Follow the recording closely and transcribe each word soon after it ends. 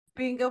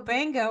Bingo,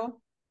 bango.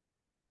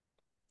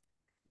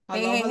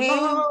 Hey, Hello, hey, hey.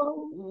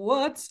 hello.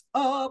 What's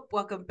up?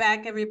 Welcome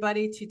back,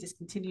 everybody, to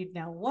Discontinued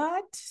Now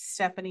What?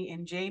 Stephanie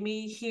and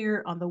Jamie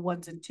here on the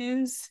ones and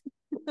twos.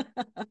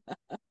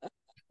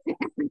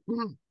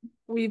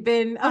 We've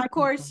been, I of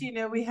course,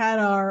 we had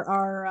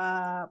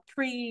our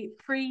pre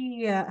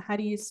how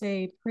do you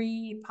say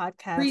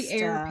pre-podcast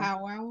Pre-air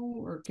powwow,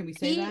 or can we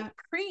say pre that?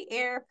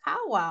 pre-air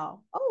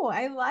powwow. Oh,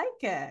 I like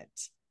it.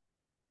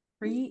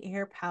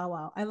 Pre-air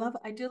powwow.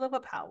 I do love a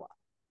powwow.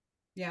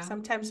 Yeah.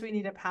 Sometimes we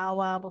need a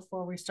powwow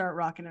before we start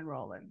rocking and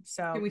rolling. Can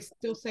So we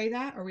still say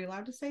that? Are we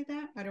allowed to say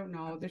that? I don't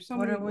know. There's so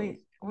what many are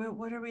rules.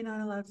 what are we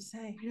not allowed to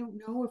say? I don't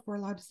know if we're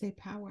allowed to say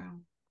powwow.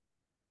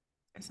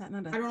 Is that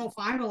not a I don't know if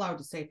I'm allowed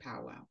to say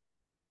powwow.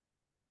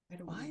 I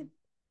don't know. what?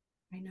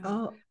 I know.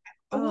 Oh,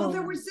 Oh, well,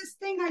 there oh, was this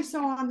thing I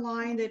saw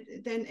online that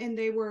then and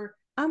they were,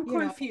 I'm you know,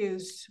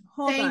 confused.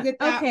 Hold saying on. that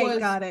Okay, was,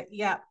 got it.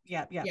 Yep,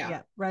 yep, yep, yeah.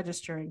 yep.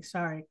 Registering.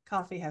 Sorry.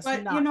 Coffee has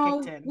But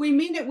not kicked in. we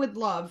mean it with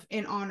love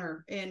and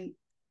honor, and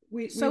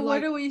we So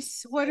what like do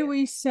to what say do it.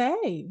 we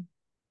say?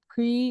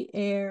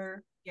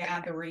 Pre-air.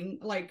 Gathering.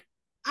 Like,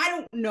 I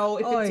don't know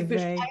if it's Oy official.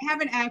 vey. I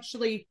haven't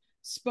actually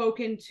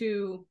spoken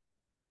to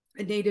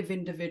a native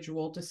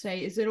individual to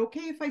say, is it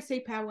okay if I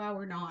say powwow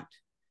or not?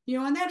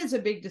 And that is a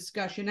big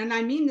discussion. And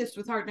I mean this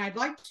with heart, and I'd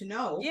like to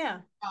know, Yeah.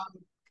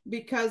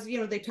 because,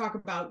 they talk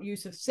about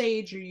use of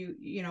sage, or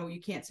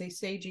you can't say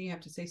saging, you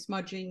have to say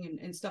smudging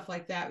and stuff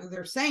like that.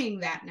 They're saying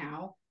that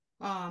now.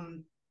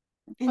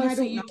 And Oh, I so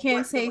don't you know can't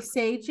what say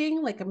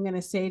saging? Like I'm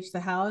gonna sage the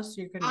house,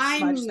 you're gonna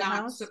smudge I'm the not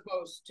house?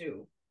 supposed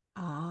to.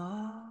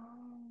 Oh,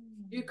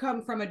 You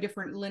come from a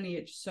different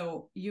lineage,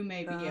 so you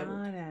may be able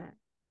to, got it.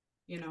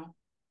 you know.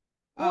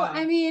 Well, Uh,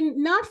 I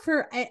mean, not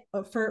for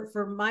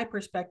my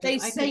perspective. they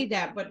say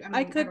that, but I I mean,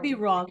 I could don't be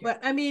really wrong, care.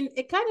 but I mean,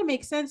 it kind of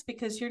makes sense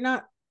because you're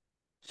not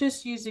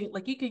just using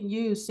like you can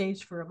use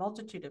sage for a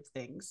multitude of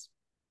things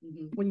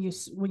Mm-hmm.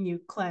 when you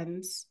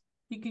cleanse.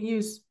 You can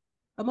use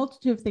a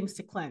multitude of things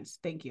to cleanse.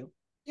 Thank you.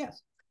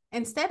 Yes.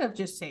 Instead of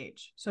just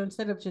sage. So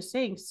instead of just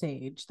saying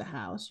sage the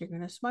house, you're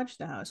going to smudge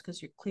the house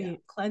because you're Yeah.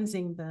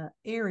 cleansing the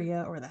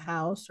area or the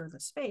house or the I'm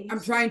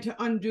space trying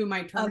to undo my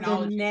of the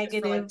terminology because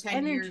for like negative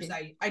 10 years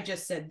energy. I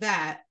just said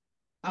that.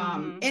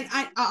 Mm-hmm. And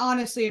I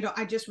honestly,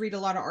 I just read a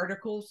lot of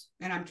articles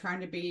and I'm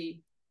trying to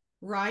be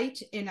right.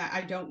 And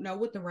I don't know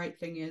what the right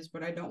thing is,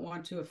 but I don't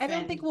want to I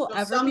don't think offend. we'll So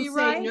ever some be say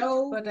right,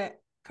 no. but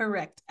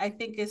correct. I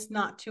think it's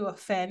not to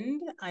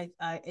offend.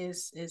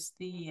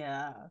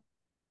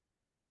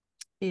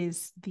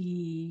 Is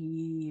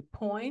the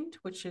point,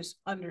 which is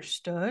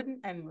understood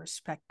and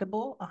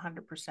respectable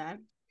 100%.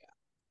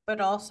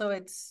 But also,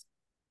 it's.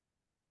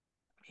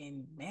 I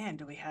mean, man,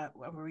 do we have?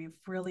 Are we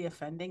really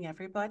offending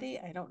everybody?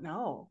 I don't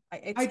know.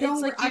 It's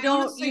like I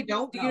honestly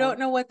don't you don't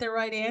know, know what the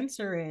right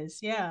answer is.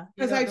 Yeah, you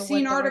because don't I've know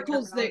seen what the right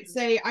articles terminology that is.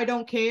 say, I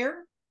don't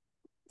care.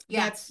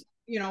 Yeah. That's,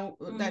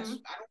 Mm-hmm. I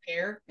don't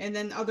care. And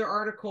then other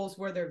articles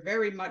where they're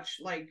very much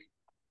like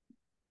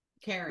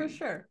For caring.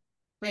 sure.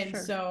 For And sure.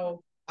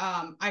 so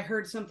I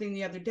heard something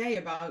the other day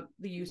about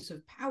the use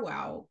of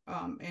powwow.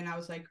 And I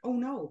was like, oh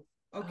no,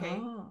 okay.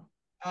 Oh.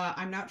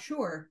 I'm not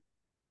sure.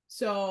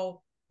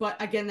 So,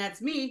 but again, that's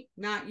me,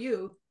 not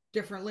you,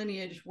 different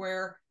lineage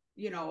where,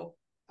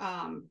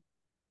 um,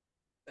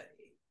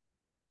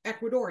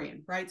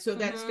 Ecuadorian, right? So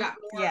that's Mm-hmm. got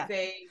more Yeah. of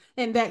a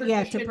And that,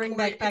 yeah, to tradition, bring or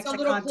that it's back a to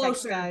little context,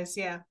 closer guys.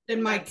 Yeah.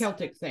 than my That's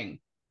Celtic thing.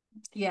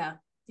 yeah,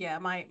 yeah.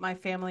 My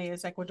family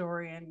is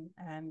Ecuadorian,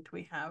 and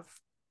we have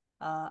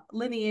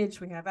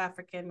lineage. We have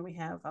African. We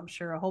have, I'm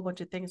sure, a whole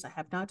bunch of things. I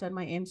have not done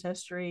my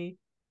ancestry,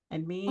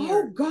 and me Oh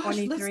or gosh,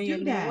 let's 23 do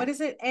and me. What that.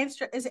 is it?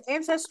 Is it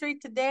ancestry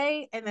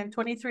today and then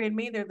 23 and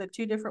me? They're the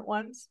two different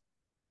ones.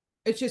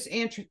 It's just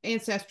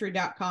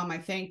ancestry.com, I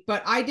think.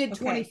 But I did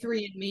Okay.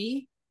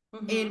 23andMe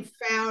Mm-hmm. and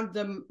found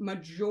the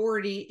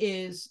majority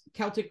is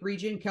Celtic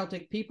region,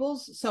 Celtic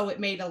peoples. So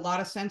it made a lot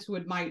of sense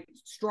with my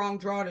strong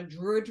draw to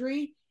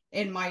Druidry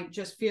and my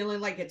just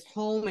feeling like it's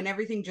home and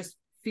everything just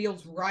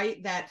feels right.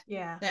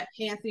 Yeah. That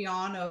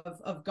pantheon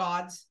of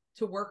gods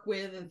to work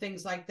with and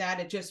things like that.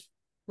 It just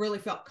really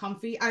felt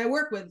comfy. I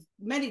work with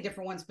many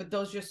different ones, but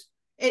those just,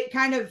 it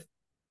kind of,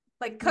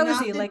 Like not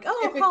cozy, the like, oh,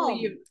 typically home.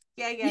 you.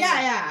 Yeah, yeah, Yeah,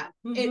 yeah.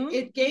 yeah. it Mm-hmm.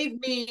 it gave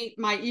me,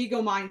 my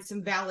ego mind,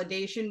 some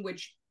validation,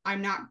 which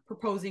I'm not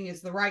proposing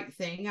is the right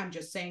thing. I'm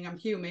just saying I'm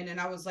human.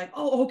 And I was like,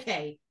 oh,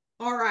 okay,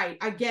 all right,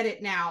 I get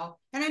it now.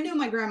 And I knew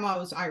my grandma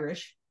was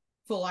Irish,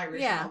 full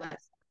Irish and all Yeah. that.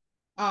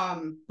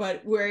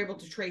 But we're able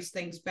to trace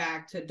things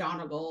back to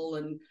Donegal,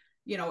 and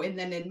and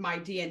then in my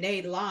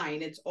DNA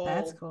line, it's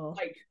That's all cool.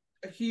 like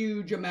a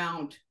huge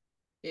amount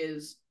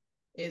is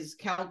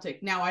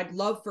Celtic. Now I'd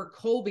love for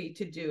Colby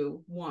to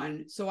do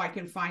one so I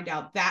can find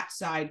out that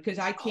side, because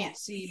I Oh. can't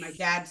see my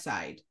dad's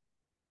side,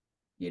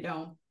 you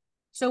know.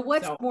 So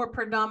what's So more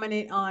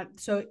predominant on?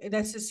 So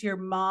that's just your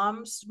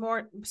mom's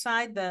more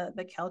side,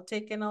 the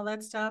Celtic and all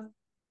that stuff.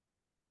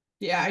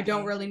 yeah, I don't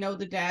Okay. really know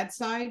the dad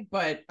side,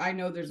 but I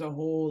know there's a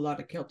whole lot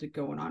of Celtic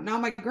going on. Now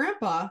my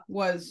grandpa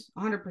was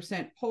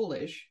 100%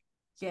 Polish,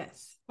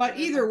 Yes, I but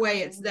either remember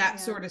way, it's hearing that. that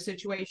Yeah. sort of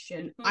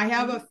situation. I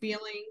have Mm-hmm. a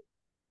feeling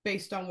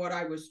based on what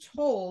I was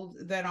told,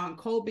 that on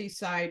Colby's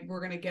side, we're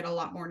going to get a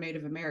lot more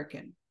Native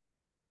American.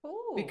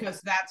 Ooh.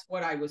 Because that's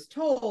what I was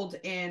told.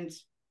 And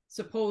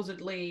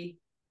supposedly,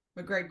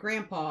 my great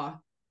grandpa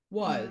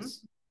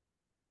was,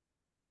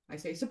 I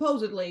say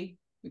supposedly,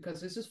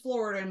 because this is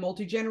Florida and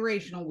multi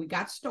generational, we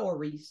got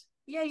stories.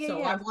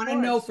 So I Of want to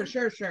know course.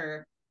 for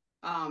sure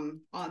on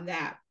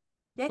that.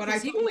 Yeah, But I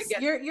because you totally guys,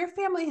 get your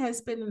family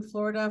has been in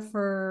Florida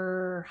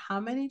for how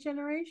many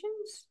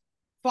generations?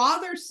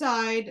 father's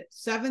side,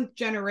 seventh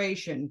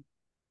generation.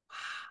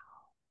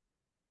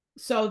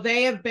 So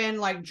they have been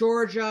like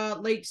Georgia,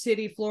 Lake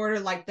City, Florida,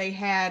 like they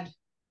had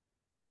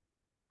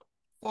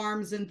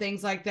farms and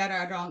things like that.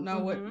 I don't know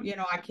what,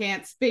 Mm-hmm. I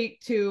can't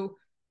speak to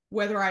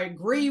whether I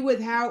agree with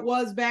how it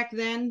was back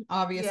then.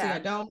 Obviously, Yeah, I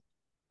don't.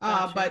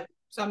 gotcha. But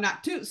so I'm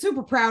not too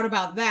super proud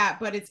about that.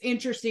 But it's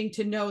interesting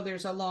to know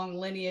there's a long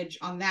lineage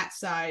on that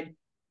side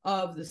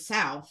of the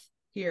South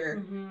here,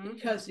 Mm-hmm.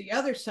 because the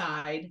other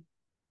side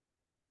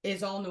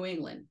is all New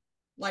England.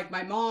 Like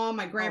my mom,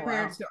 my Oh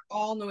grandparents, wow. they're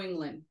all New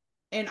England.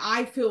 And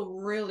I feel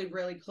really,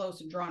 really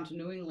close and drawn to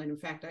New England. In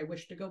fact, I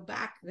wish to go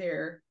back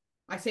there.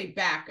 I say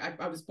back.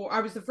 I was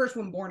the first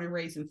one born and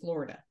raised in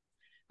Florida.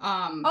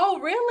 Oh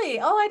really?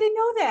 Oh, I didn't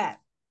know that.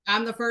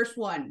 I'm the first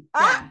one.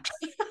 Ah.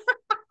 Yeah.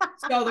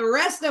 So the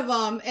rest of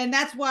them, and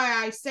that's why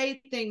I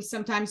say things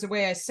sometimes the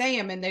way I say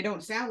them, and they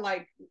don't sound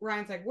like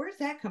Ryan's like, where's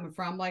that coming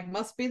from? Like,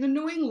 must be the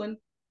New England.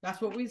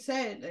 That's what we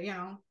said. And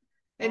Oh,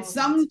 that's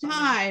funny.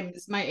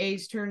 sometimes my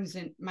A's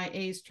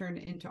turn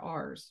into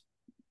R's.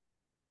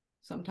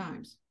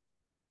 Sometimes.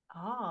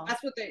 Oh,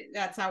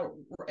 That's how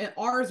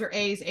R's are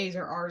A's, A's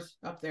are R's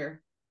up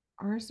there.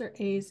 R's are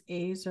A's,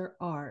 A's are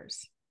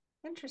R's.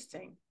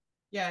 Interesting.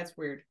 Yeah, it's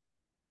weird.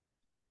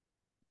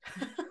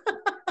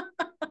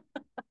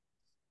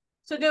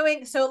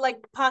 So like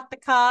Pak the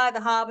Ka,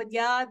 the Hobbit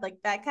Yard, like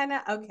that kind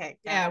of. Okay,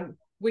 got it. Yeah,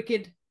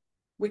 wicked,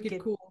 wicked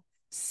Wicked. cool.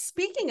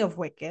 Speaking of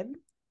wicked,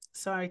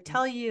 so I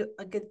tell you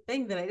a good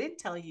thing that I didn't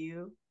tell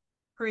you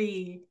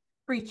pre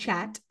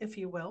chat, if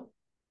you will.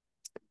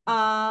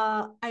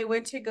 I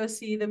went to go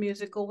see the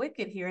musical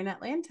Wicked here in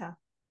Atlanta.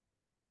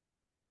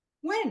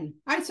 When?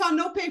 I saw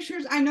no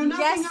pictures. I know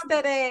nothing of it.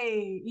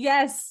 Yesterday.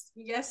 Yes,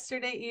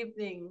 yesterday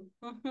evening.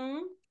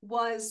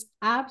 Was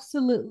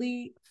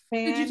absolutely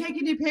Did you fan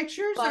take any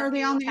pictures? Are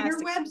they fucking on the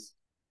tastic. interwebs?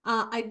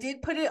 I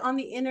did put it on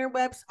the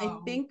interwebs, I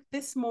Oh, think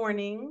this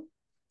morning.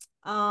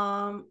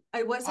 I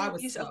I wasn't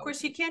was used, of slow.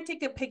 course you can't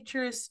take a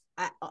pictures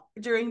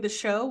during the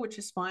show, which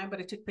is fine, but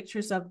I took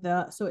pictures of it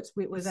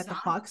The was at the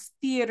sign. Fox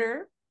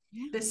Theater,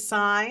 Yeah. the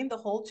sign, the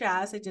whole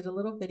jazz. I did a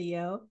little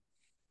video,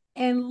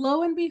 and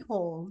lo and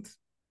behold,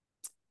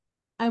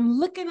 I'm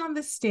looking on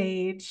the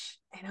stage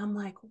and I'm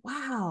like,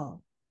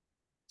 wow,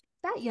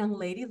 that young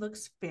lady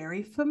looks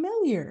very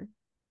familiar.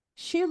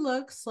 She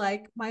looks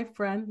like my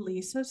friend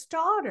Lisa's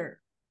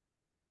daughter.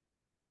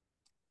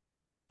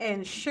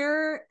 And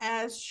sure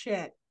as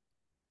shit,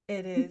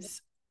 it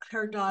is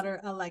her daughter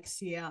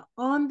Alexia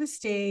on the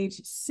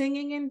stage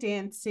singing and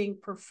dancing,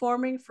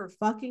 performing for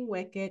fucking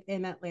Wicked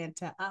in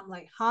Atlanta. I'm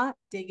like, hot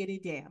diggity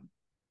damn.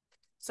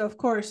 So of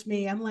course,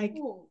 I'm like,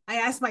 Cool. I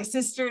asked my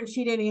sister and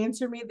she didn't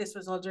answer me. This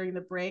was all during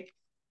the break.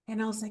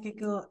 And I was like, I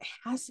go, it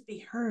has to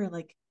be her.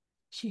 Like,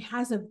 she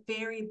has a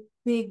very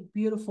big,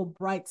 beautiful,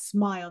 bright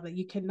smile that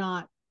you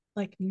cannot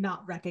like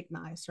not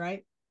recognize,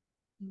 right?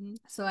 Mm-hmm.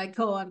 So I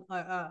go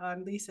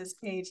on Lisa's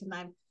page and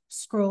I'm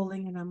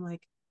scrolling and I'm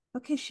like,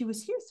 okay, she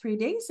was here 3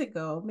 days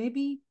ago.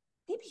 Maybe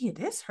it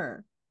is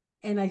her.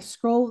 And I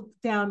scroll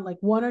down like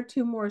one or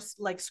two more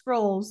like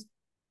scrolls,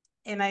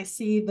 and I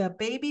see the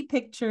baby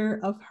picture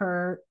of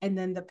her, and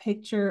then the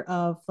picture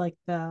of like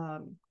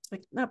the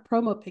like not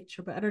promo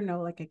picture, but I don't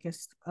know, like I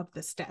guess of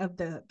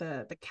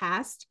the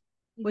cast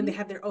when they Mm-hmm.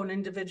 have their own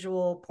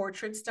individual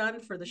portraits done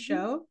for the Mm-hmm.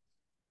 show.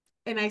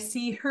 And I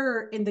see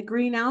her in the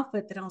green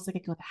outfit that I was like, I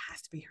go, that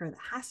has to be her.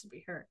 That has to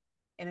be her.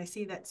 And I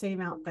see that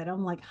same outfit.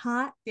 I'm like,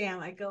 hot damn.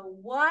 I go,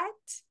 what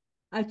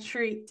a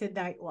treat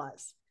tonight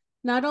was.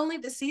 Not only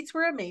the seats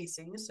were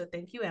amazing. So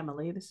thank you,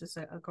 Emily. This is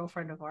a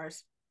girlfriend of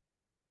ours.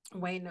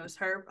 Wayne knows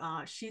her.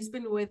 She's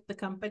been with the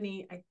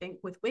company, I think,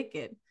 with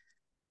Wicked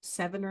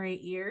 7 or 8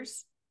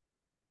 years.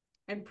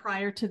 And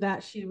prior to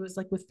that, she was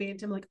like with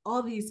Phantom, like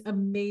all these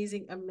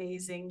amazing,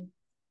 amazing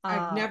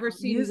I've never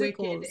seen Wicked,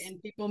 musicals.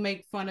 and people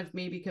make fun of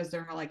me because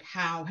they're like,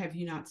 "How have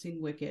you not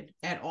seen Wicked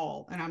at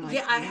all?" And I'm like,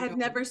 Yeah, I had "No."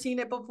 never seen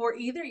it before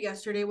either.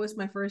 Yesterday was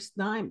my first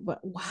time, but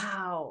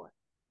wow,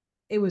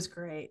 it was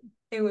great.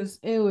 It was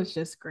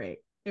just great.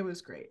 It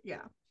was great.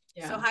 Yeah. So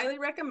Yeah, highly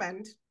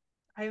recommend.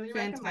 Highly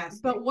recommend.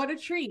 fantastic. But what a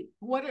treat.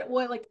 What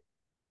like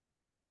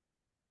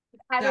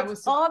out That of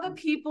was all the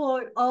people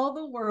in all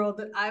the world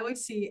that I would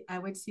see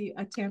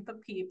a Tampa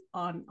Peep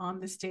on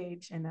the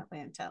stage in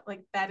Atlanta.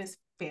 Like that is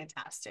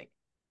fantastic.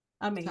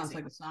 sounds like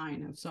Amazing. a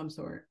sign of some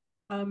sort.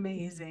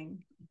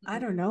 Amazing. I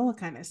don't know what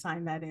kind of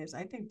sign that is.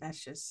 I think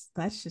that's just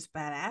Tampa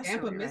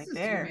badassery right misses you,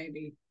 there.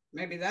 maybe.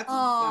 Maybe that's a sign.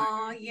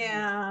 Oh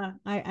yeah,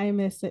 I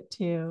miss it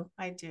too.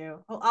 I do.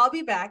 Well, I'll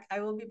be back.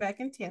 I will be back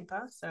in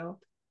Tampa, so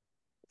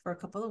for a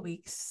couple of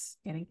weeks,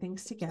 getting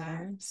things Sad.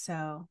 together.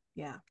 So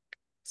yeah,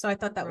 So I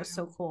thought that Right was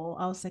so on. cool.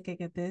 I was like,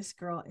 this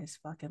girl is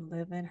fucking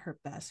living her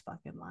best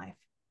fucking life.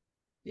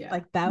 Yeah.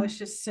 Like that was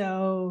just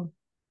so,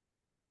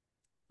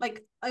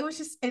 like I was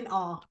just in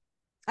awe.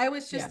 I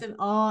was Yeah. just in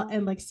awe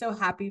and like so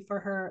happy for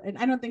her. And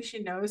I don't think she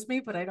knows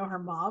me, but I know her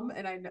mom.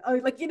 And I know,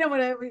 like, you know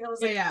what I mean? I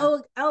was Yeah. like, Yeah.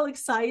 oh, all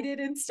excited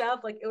and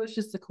stuff. Like, it was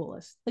just the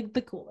coolest, like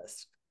the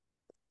coolest.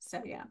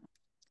 So, yeah.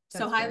 So,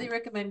 That's highly very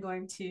recommend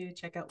going to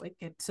check out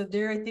Wicked. So,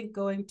 they're, I think,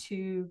 going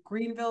to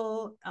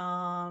Greenville.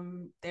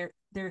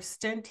 Their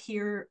stint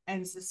here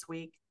ends this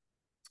week.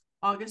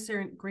 August, they're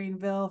in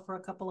Greenville for a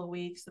couple of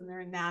weeks, and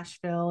they're in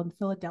Nashville and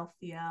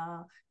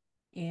Philadelphia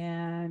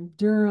and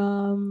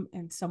Durham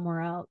and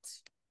somewhere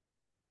else.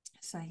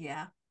 So,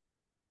 yeah,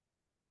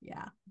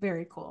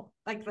 very cool.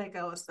 Like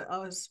I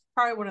was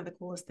probably one of the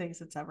coolest things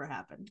that's ever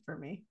happened for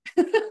me.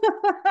 And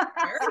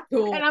very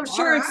cool. I'm All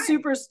sure it's right.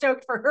 super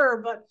stoked for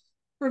her, but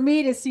for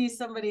me to see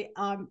somebody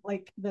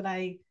like that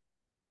I'm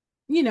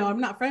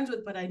not friends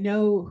with, but I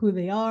know who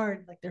they are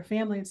and like their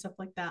family and stuff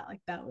like that.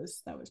 Like that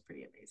was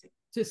pretty amazing.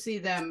 To see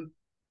them,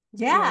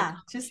 Yeah,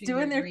 just accomplishing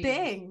doing their their dreams,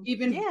 thing.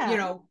 even,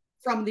 Yeah.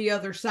 from the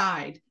other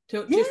side,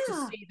 to just to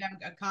Yeah. see them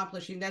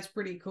accomplishing, that's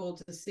pretty cool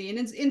to see. And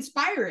it's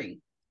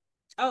inspiring,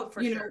 Oh,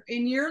 for sure.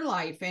 in your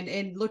life,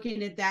 and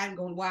looking at that and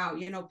going, wow,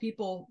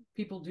 people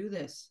do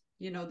this,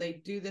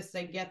 they do this,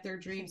 they get their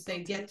dreams, they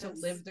People do get to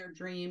this. live their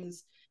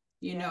dreams,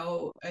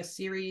 Yeah. a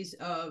series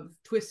of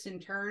twists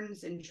and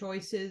turns and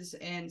choices,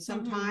 and Mm-hmm.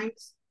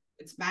 sometimes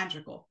it's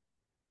magical.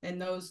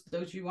 And those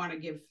you want to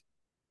give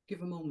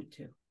a moment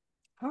to, a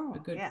Oh,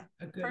 good yeah,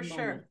 a good for moment.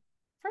 sure.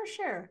 For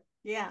sure.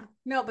 Yeah.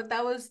 No, but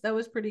that was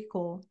pretty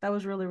cool. That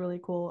was really, really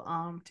cool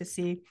to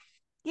see.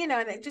 And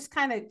it just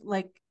kind of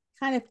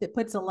it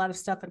puts a lot of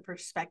stuff in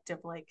perspective,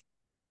 like,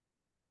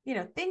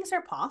 things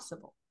are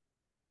possible,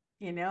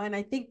 and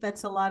I think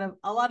that's a lot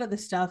of the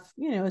stuff,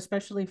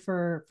 especially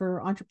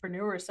for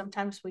entrepreneurs.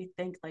 Sometimes we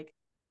think like,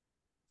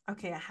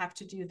 okay, I have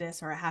to do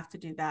this or I have to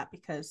do that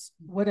because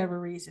whatever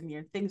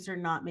reason, things are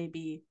not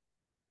maybe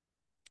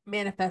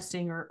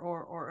manifesting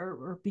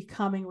or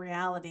becoming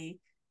reality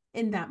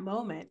in that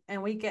moment,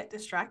 and we get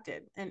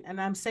distracted, and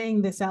I'm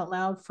saying this out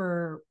loud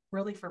for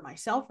really for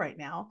myself right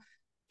now,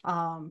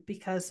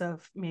 because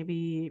of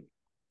maybe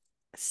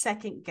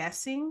second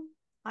guessing,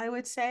 I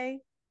would say,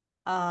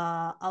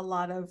 a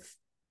lot of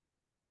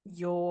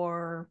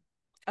your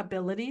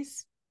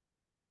abilities,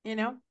 you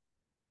know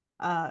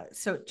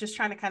so just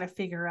trying to kind of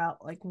figure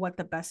out like what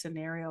the best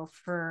scenario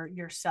for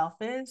yourself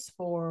is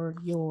for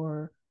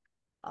your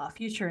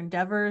future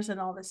endeavors and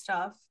all this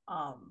stuff.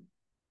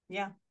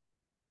 Yeah,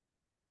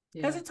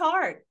 because Yeah. it's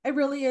hard. It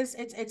really is.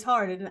 It's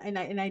hard, and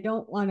I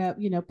don't want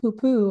to poo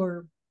poo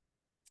or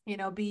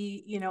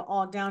be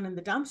all down in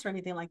the dumps or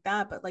anything like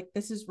that. But like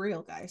this is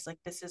real, guys. Like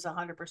this is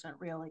 100%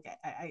 real. Like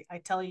I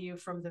tell you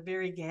from the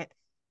very get.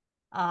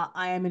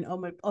 I am an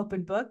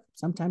open book.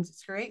 Sometimes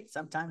it's great,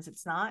 sometimes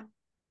it's not.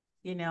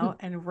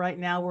 And right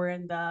now we're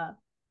in the,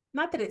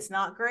 not that it's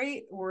not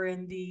great, we're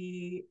in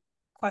the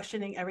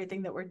questioning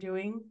everything that we're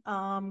doing,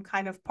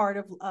 kind of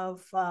part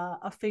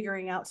of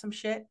figuring out some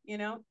shit,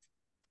 and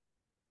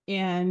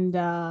And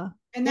that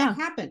yeah.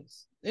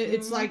 happens.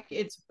 It's Mm-hmm. like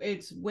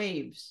it's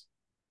waves.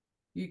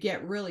 You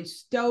get really Yeah.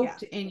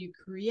 stoked and you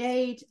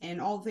create,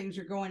 and all things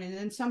are going, and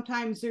then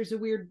sometimes there's a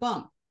weird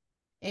bump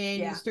and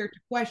you Yeah. start to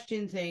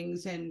question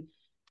things, and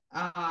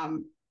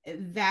um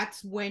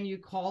that's when you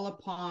call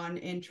upon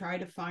and try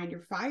to find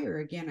your fire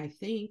again, I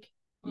think,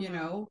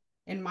 Mm-hmm.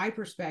 in my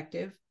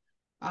perspective.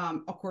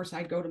 Of course,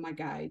 I go to my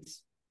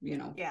guides,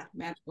 Yeah.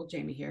 magical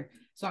Jamie here.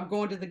 So I'm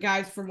going to the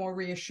guides for more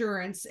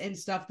reassurance and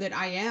stuff, that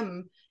I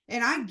am,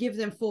 and I give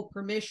them full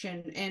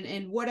permission.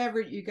 And whatever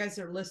you guys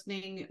are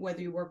listening,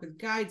 whether you work with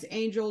guides,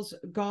 angels,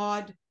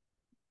 God,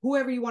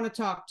 whoever you want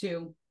to talk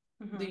to,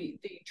 Mm-hmm. the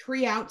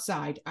tree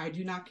outside, I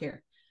do not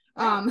care.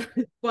 Right. Um,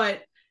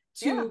 but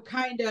Yeah. to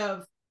kind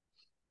of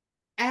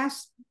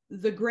ask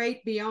the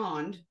great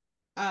beyond,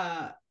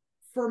 uh,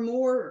 for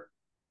more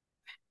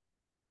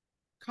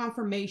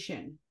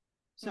confirmation. Mm-hmm.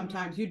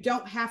 Sometimes you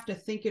don't have to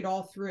think it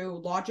all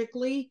through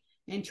logically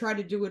and try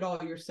to do it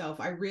all yourself.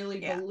 I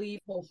really Yeah. believe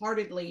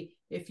wholeheartedly,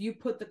 if you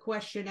put the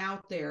question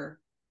out there,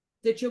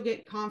 that you'll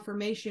get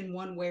confirmation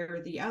one way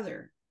or the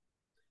other.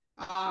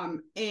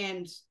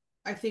 And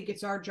I think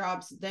it's our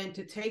jobs then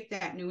to take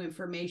that new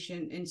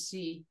information and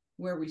see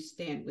where we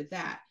stand with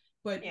that.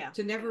 But Yeah.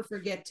 to never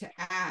forget to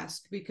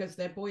ask, because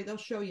that, boy, they'll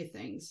show you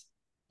things.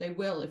 They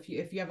will, if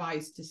you have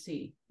eyes to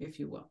see, if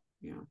you will.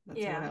 That's what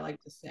Yeah. I like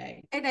to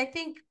say. And I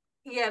think,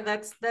 yeah,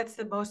 that's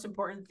the most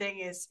important thing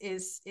is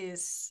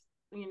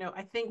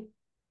I think,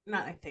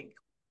 not I think,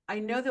 I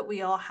know that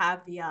we all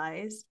have the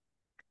eyes.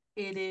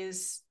 It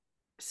is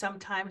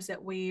sometimes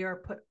that we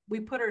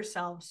put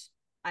ourselves,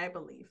 I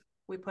believe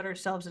we put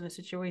ourselves in a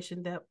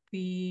situation that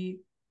we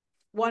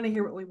want to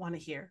hear what we want to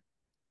hear,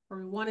 or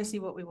we want to see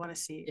what we want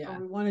to see, or Yeah.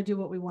 we want to do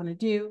what we want to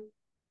do,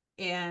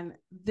 and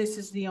this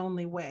is the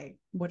only way,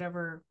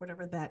 whatever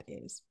that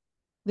is.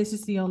 This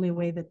is the only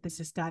way that this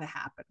has got to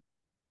happen,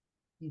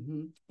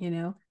 Mm-hmm. you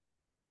know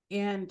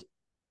and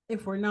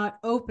if we're not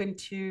open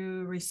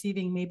to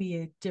receiving maybe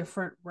a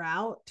different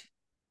route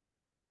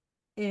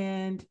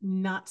and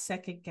not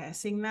second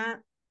guessing that,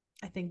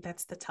 I think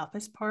that's the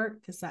toughest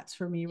part, because that's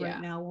for me right Yeah.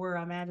 now where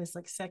I'm at, is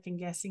like second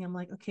guessing. I'm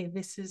like, okay,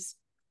 this is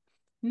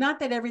not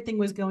that everything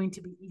was going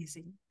to be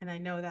easy. And I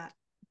know that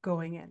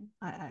going in,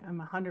 I'm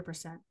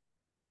 100%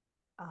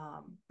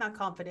 not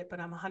confident, but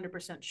I'm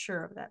 100%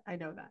 sure of that. I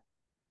know that.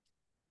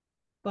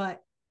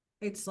 But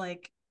it's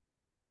like,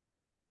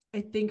 I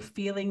think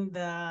feeling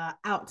the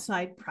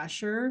outside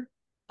pressure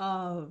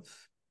of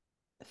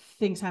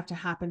things have to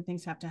happen,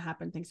 things have to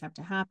happen, things have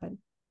to happen,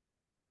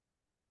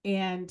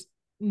 and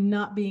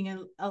not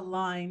being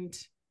aligned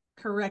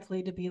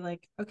correctly to be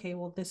like, okay,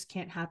 well, this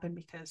can't happen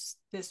because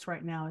this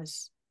right now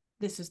is,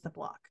 this is the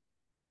block.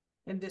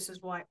 And this is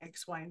why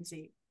X, Y, and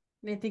Z.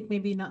 And I think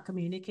maybe not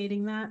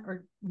communicating that,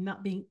 or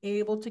not being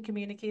able to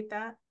communicate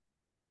that,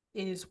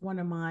 is one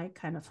of my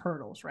kind of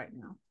hurdles right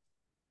now.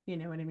 You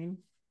know what I mean?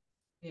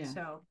 Yeah.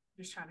 So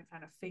just trying to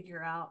kind of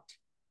figure out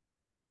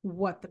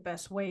what the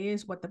best way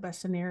is, what the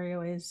best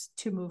scenario is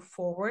to move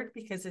forward,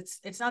 because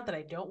it's not that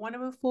I don't want to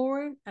move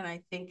forward. And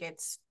I think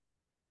it's,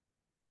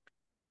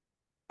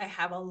 I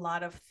have a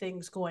lot of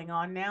things going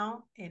on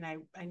now, and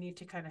I need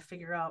to kind of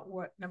figure out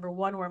what, number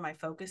one, where my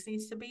focus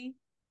needs to be.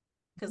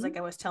 Because like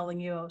I was telling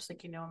you, I was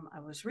like, I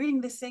was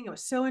reading this thing, it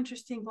was so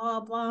interesting,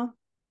 blah, blah,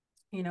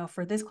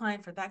 for this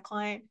client, for that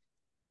client.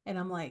 And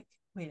I'm like,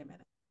 wait a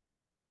minute.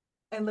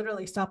 I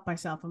literally stopped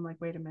myself. I'm like,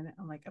 wait a minute.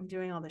 I'm like, I'm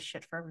doing all this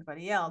shit for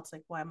everybody else.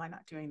 Like, why am I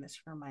not doing this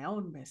for my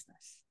own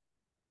business?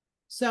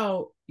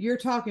 So you're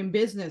talking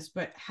business,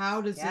 but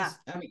how does Yeah. this,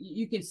 I mean,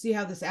 you can see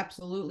how this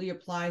absolutely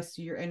applies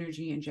to your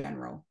energy in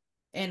general.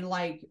 And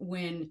like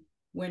when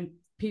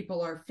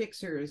people are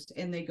fixers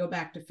and they go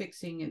back to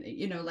fixing,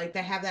 and like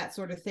they have that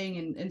sort of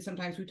thing. And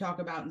sometimes we talk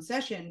about in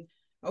session,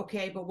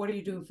 okay, but what are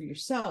you doing for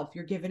yourself?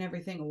 You're giving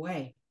everything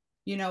away,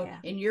 Yeah.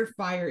 and your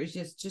fire is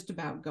just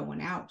about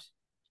going out.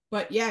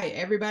 But yeah,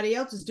 everybody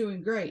else is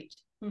doing great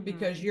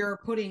because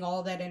you're putting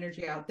all that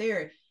energy out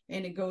there,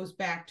 and it goes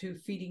back to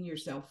feeding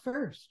yourself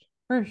first.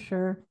 For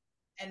sure.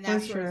 And For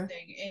that sort of sure.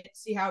 thing, and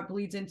see how it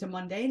bleeds into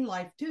mundane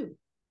life too.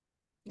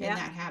 And Yeah.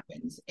 that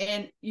happens.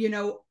 And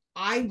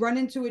I run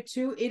into it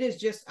too. It is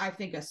just, I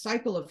think, a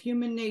cycle of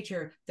human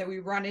nature that we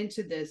run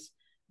into this.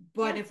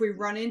 But Yeah. if we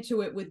run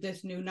into it with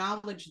this new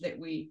knowledge that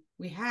we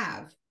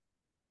have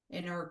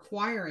and are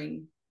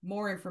acquiring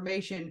more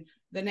information,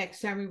 the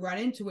next time we run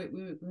into it,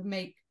 we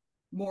make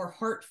more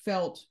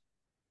heartfelt,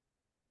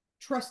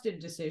 trusted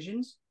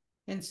decisions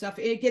and stuff.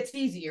 It gets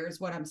easier, is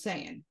what I'm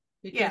saying,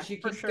 Yeah, because you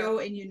for can sure. go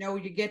and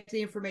you get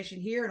the information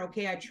here, and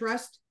okay, I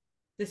trust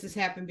this has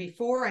happened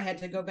before. I had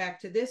to go back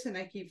to this, and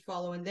I keep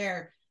following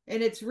there.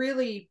 And it's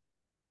really,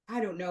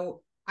 I don't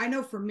know. I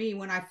know for me,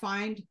 when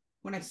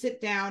I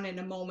sit down in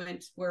a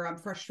moment where I'm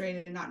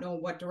frustrated and not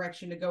knowing what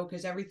direction to go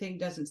because everything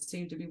doesn't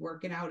seem to be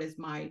working out as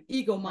my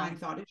ego Right. mind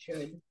thought it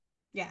should,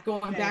 Yeah.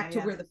 going Yeah. Yeah. back to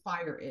Yeah. where the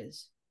fire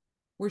is.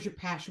 Where's your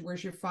passion?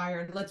 Where's your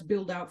fire? And let's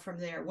build out from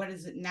there. What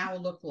does it now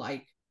look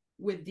like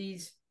with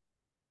these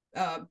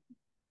uh,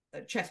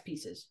 chess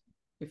pieces,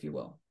 if you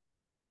will,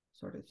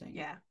 sort of thing?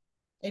 Yeah.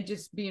 And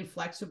just being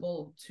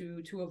flexible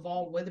to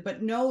evolve with it,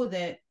 but know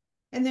that.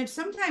 And then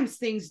sometimes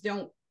things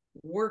don't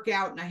work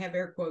out, and I have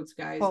air quotes,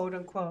 guys, Quote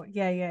unquote.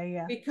 Yeah. Yeah.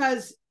 Yeah.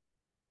 because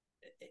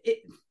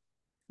it,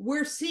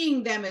 we're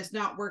seeing them as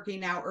not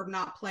working out or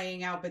not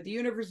playing out, but the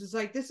universe is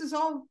like, this is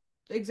all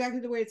exactly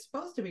the way it's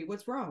supposed to be.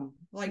 What's wrong?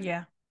 Like,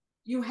 Yeah.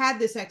 you had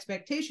this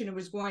expectation it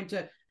was going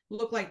to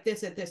look like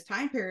this at this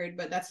time period,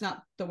 but that's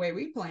not the way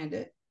we planned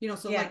it.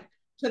 So Yeah. like,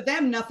 to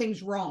them,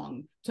 nothing's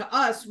wrong. To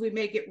us, we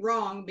make it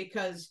wrong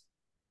because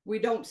we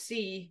don't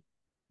see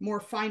more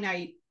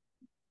finite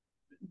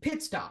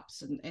pit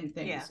stops and Yeah.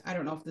 things. I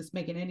don't know if this is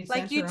making any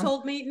Like sense, you or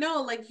told me,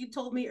 no, like you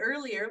told me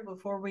earlier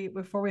before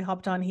we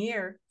hopped on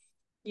here,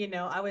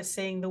 I was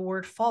saying the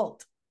word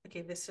fault.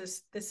 Okay, this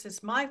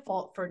is my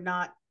fault for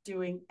not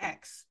doing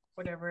X,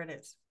 whatever it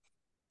is.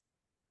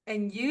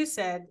 And you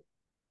said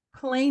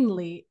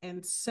plainly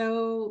and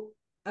so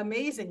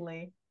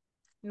amazingly,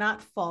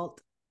 not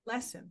fault,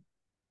 lesson.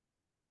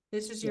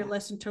 This is your yeah,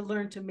 lesson to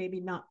learn to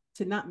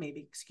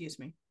excuse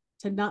me,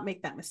 to not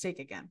make that mistake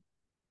again.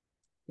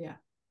 yeah,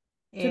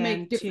 to make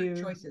And different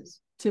choices.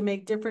 to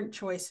make different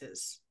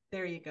choices.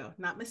 There you go.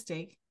 Not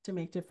mistake, to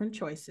make different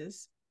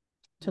choices,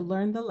 to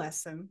learn the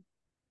lesson,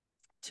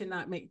 to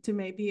not make to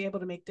may be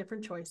able to make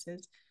different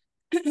choices.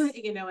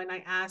 And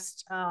I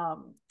asked a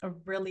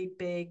really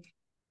big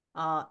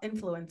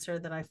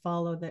influencer that I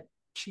follow, that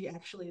she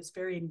actually is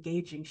very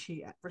engaging.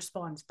 She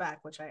responds back,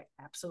 which I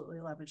absolutely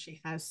love. And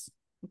she has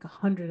like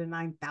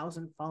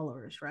 109,000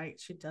 followers, right?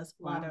 She does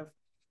a lot Wow.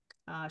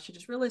 of, she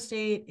does real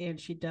estate, and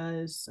she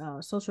does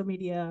social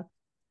media,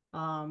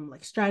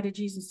 like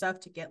strategies and stuff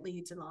to get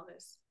leads and all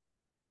this.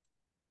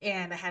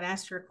 And I had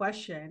asked her a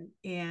question,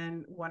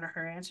 and one of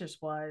her answers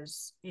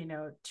was,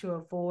 to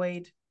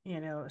avoid,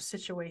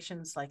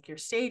 situations like you're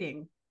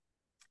stating,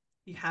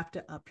 you have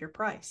to up your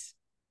price.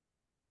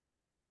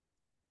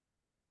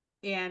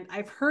 And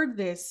I've heard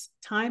this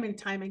time and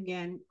time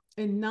again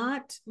and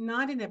not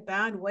in a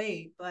bad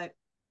way, but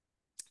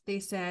they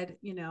said,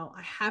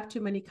 I have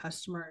too many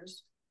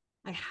customers,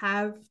 I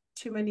have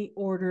too many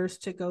orders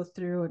to go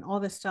through and all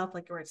this stuff,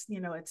 like, or it's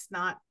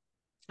not,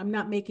 I'm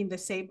not making the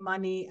same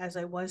money as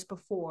I was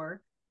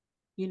before,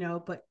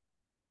 but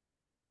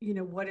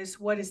what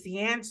is the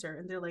answer?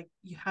 And they're like,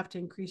 you have to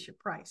increase your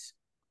price,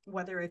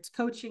 whether it's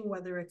coaching,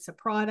 whether it's a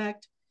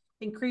product,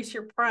 increase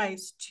your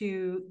price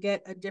to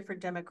get a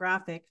different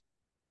demographic,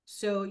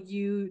 so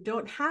you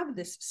don't have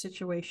this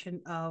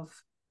situation of,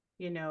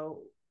 you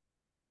know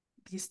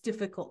these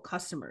difficult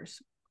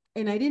customers.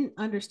 And I didn't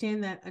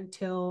understand that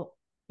until,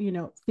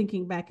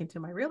 thinking back into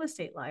my real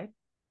estate life.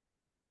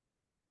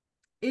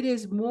 It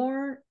is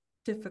more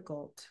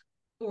difficult,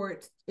 or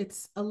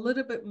it's a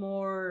little bit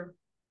more,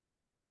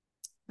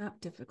 not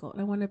difficult,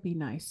 I want to be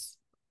nice.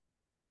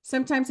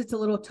 Sometimes it's a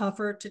little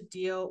tougher to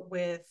deal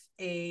with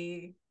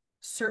a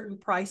certain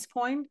price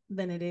point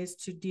than it is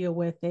to deal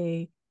with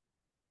a,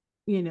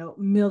 $1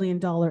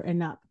 million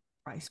and up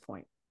price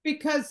point.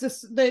 Because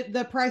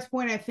the price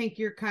point I think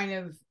you're kind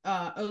of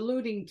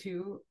alluding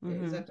to,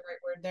 is that the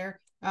right word there?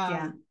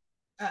 Yeah.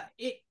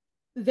 It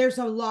There's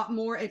a lot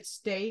more at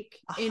stake,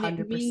 and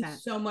it 100%.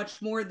 means so much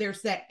more.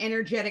 There's that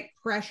energetic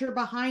pressure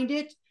behind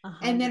it, 100%.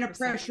 and then a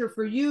pressure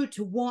for you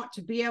to want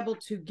to be able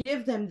to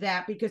give them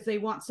that because they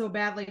want so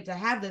badly to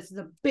have this. It's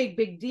a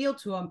big deal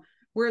to them.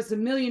 Whereas the $1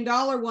 million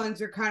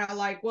ones are kind of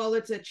like, well,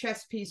 it's a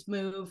chess piece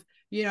move,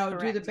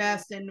 Correct. Do the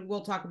best, and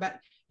we'll talk about,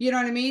 you know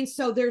what I mean?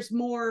 So there's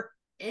more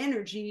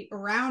energy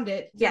around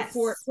it. Yes.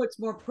 Therefore, it puts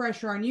more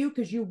pressure on you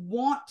because you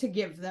want to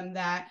give them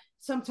that.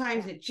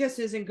 Sometimes it just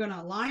isn't going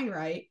to align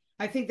right.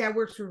 I think that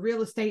works for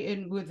real estate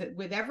and with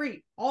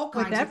all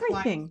kinds of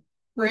clients.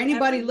 For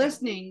anybody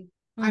listening,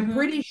 I'm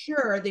pretty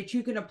sure that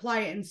you can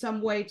apply it in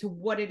some way to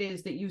what it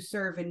is that you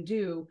serve and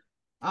do,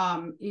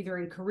 either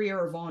in career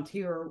or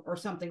volunteer or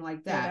something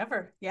like that.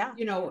 Whatever. Yeah.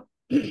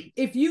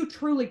 If you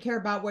truly care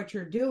about what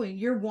you're doing,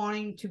 you're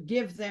wanting to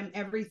give them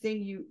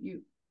everything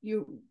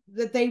you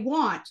that they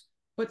want,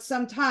 but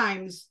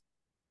sometimes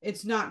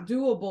it's not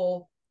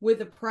doable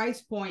with a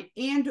price point.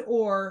 And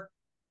or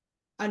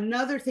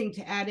another thing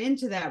to add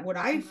into that, what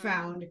I've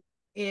found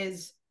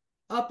is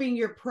upping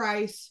your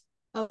price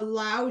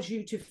allows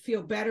you to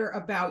feel better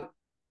about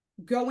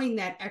going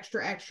that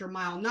extra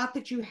mile. Not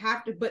that you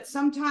have to, but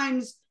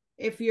sometimes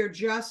if you're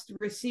just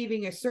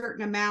receiving a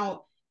certain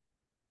amount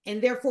and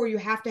therefore you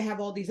have to have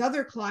all these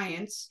other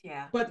clients,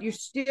 but you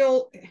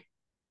still,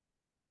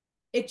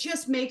 it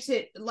just makes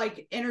it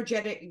like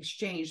energetic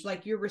exchange,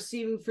 like you're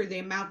receiving for the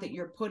amount that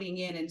you're putting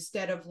in,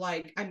 instead of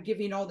like, I'm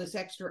giving all this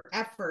extra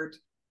effort,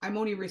 I'm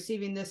only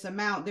receiving this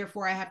amount,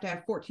 therefore I have to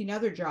have 14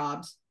 other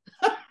jobs.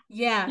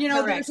 Yeah.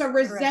 There's a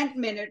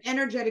resentment, an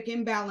energetic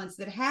imbalance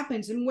that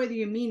happens, and whether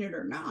you mean it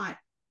or not,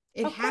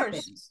 it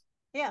happens.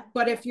 Yeah.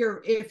 But if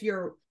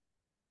you're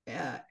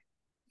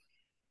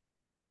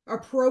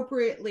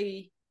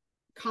appropriately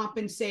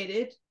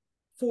compensated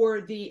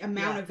for the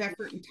amount of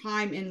effort and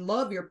time and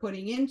love you're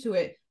putting into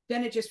it,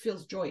 then it just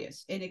feels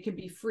joyous, and it can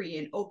be free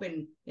and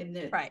open in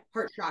the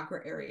heart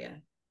chakra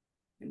area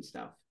and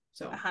stuff.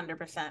 So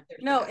 100%.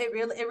 No, it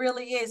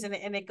really is.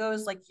 And it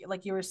goes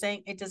like you were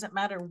saying, it doesn't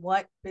matter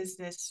what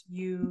business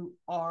you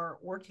are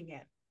working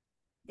in.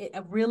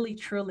 It really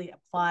truly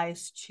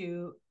applies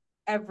to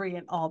every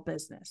and all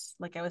business.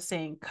 Like I was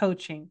saying,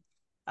 coaching,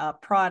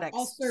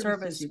 products,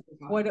 service,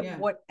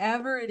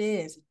 whatever it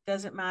is, it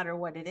doesn't matter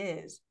what it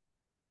is.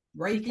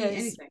 Right.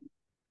 Anything.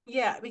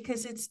 Yeah,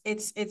 because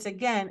it's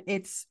again,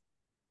 it's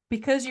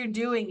because you're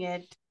doing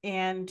it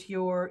and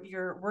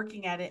you're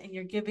working at it and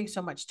you're giving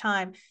so much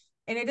time.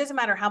 And it doesn't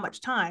matter how much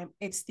time,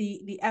 it's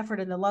the effort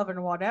and the love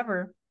and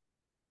whatever.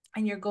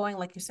 And you're going,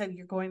 like you said,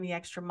 you're going the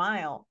extra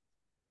mile,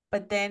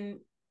 but then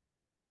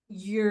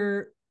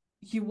you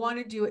want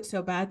to do it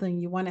so badly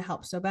and you want to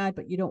help so bad,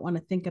 but you don't want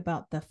to think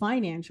about the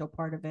financial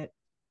part of it.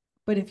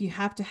 But if you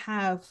have to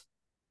have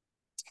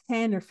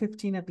 10 or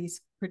 15 of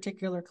these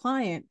particular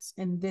clients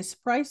in this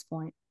price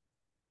point,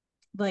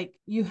 like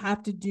you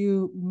have to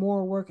do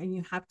more work and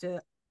you have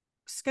to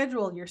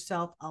schedule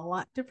yourself a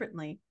lot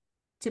differently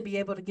to be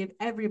able to give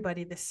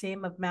everybody the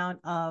same amount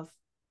of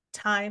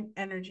time,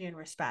 energy, and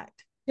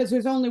respect. Because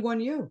there's only one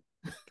you.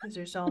 Because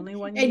there's only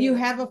one and you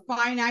have a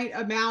finite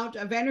amount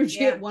of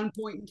energy at one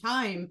point in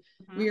time.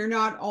 We are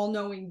not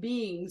all-knowing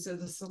beings of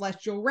the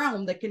celestial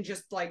realm that can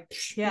just like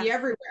be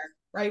everywhere,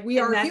 right?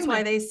 That's human.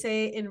 Why they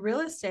say in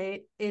real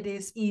estate, it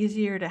is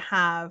easier to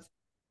have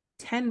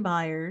 10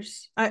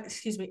 buyers.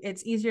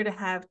 It's easier to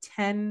have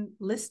 10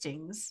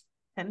 listings,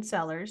 10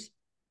 sellers,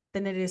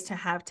 than it is to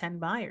have 10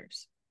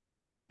 buyers.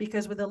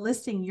 Because with a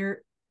listing,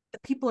 the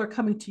people are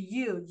coming to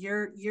you.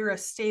 You're a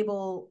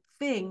stable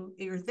thing.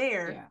 You're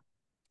there. Yeah.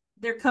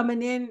 They're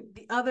coming in.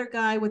 The other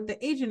guy with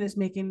the agent is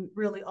making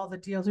really all the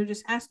deals. They're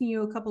just asking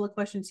you a couple of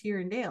questions here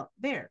and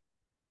there.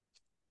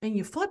 And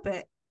you flip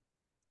it.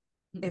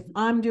 If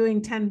I'm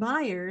doing 10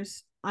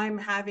 buyers, I'm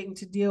having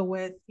to deal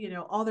with,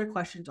 all their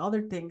questions, all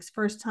their things,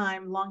 first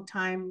time, long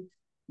time,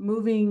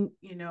 moving,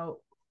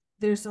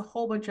 there's a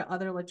whole bunch of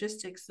other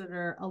logistics that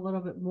are a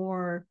little bit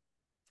more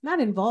not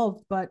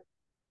involved, but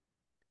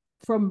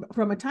from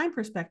a time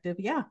perspective,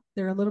 yeah,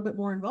 they're a little bit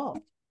more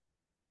involved.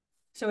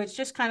 So it's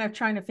just kind of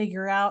trying to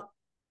figure out,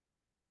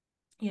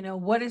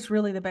 what is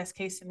really the best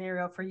case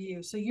scenario for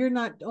you. So you're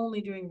not only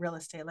doing real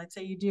estate. Let's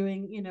say you're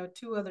doing,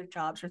 2 other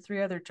jobs or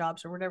 3 other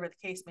jobs or whatever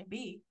the case may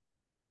be.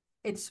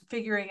 It's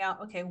figuring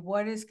out, okay,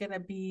 what is going to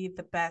be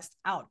the best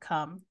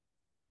outcome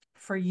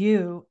for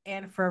you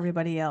and for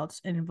everybody else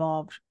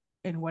involved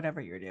in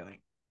whatever you're doing.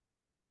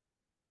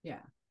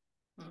 Yeah.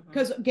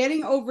 Because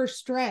getting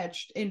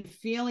overstretched and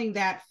feeling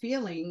that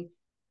feeling,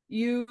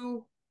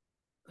 I'm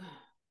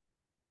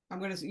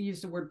going to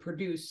use the word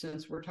produce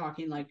since we're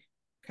talking like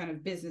kind of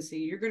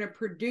businessy. You're going to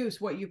produce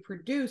what you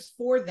produce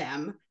for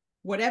them,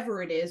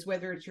 whatever it is,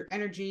 whether it's your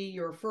energy,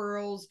 your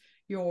referrals,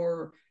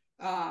 your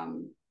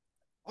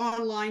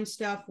online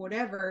stuff,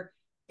 whatever,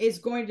 is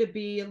going to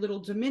be a little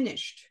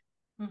diminished.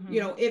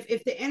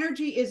 If the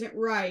energy isn't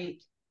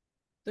right,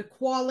 the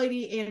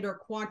quality and or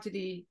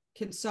quantity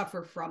can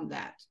suffer from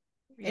that.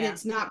 Yeah. And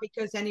it's not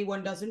because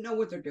anyone doesn't know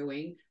what they're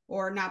doing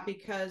or not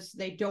because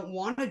they don't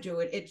want to do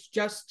it. It's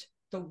just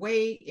the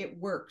way it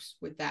works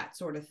with that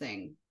sort of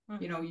thing.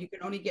 You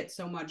can only get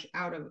so much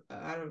out of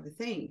the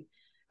thing.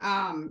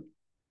 And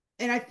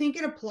I think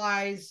it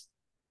applies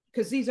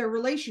because these are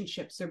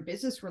relationships, they're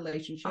business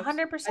relationships.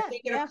 100%. I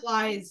think it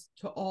applies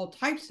to all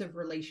types of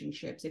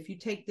relationships. If you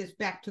take this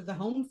back to the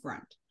home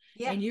front,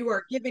 and you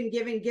are giving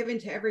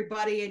to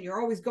everybody, and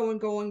you're always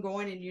going,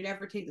 and you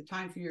never take the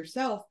time for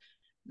yourself,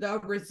 the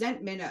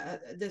resentment,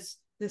 this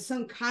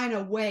some kind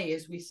of way,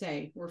 as we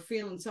say, we're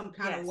feeling some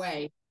kind of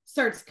way,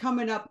 starts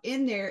coming up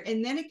in there,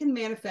 and then it can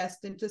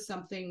manifest into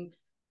something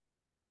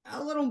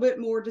a little bit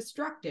more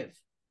destructive,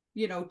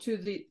 to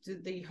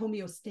the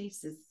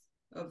homeostasis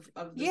of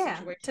the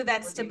situation. To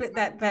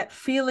that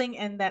feeling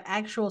and that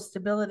actual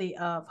stability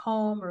of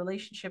home,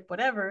 relationship,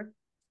 whatever.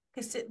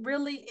 Because it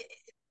really,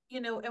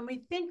 and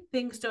we think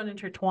things don't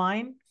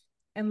intertwine.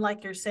 And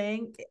like you're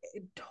saying,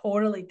 it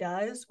totally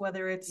does,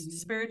 whether it's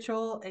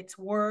spiritual, it's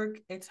work,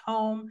 it's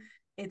home,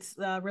 it's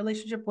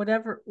relationship,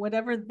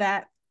 whatever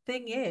that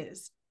thing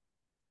is,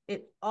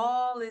 it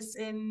all is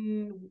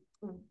in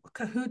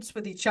cahoots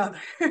with each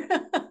other.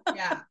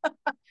 Yeah.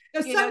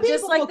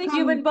 Just like the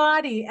human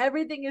body,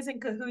 everything is in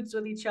cahoots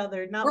with each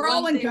other. Not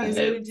one thing is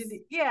going to do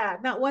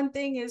not one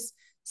thing is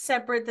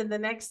separate than the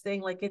next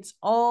thing. Like it's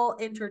all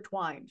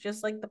intertwined,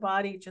 just like the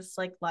body, just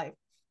like life.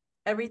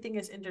 Everything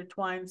is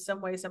intertwined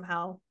some way,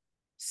 somehow,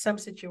 some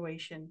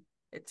situation.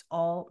 It's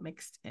all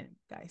mixed in,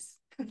 guys.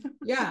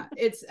 Yeah,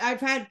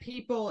 I've had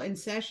people in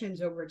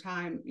sessions over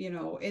time,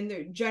 and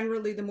they're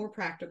generally the more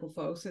practical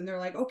folks, and they're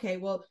like, okay,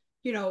 well,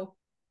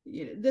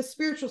 the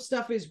spiritual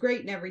stuff is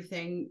great and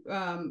everything,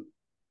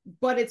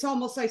 but it's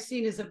almost like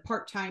seen as a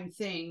part-time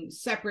thing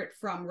separate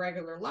from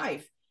regular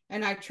life.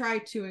 And I try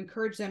to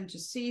encourage them to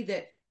see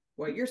that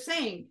what you're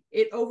saying,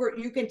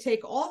 you can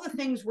take all the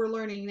things we're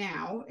learning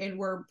now and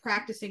we're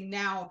practicing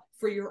now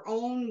for your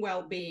own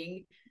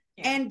well-being,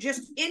 and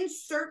just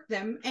insert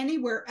them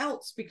anywhere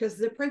else, because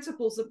the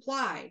principles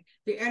apply,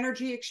 the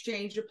energy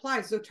exchange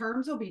applies, the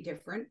terms will be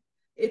different.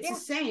 It's the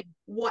same.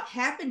 What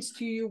happens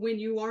to you when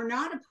you are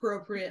not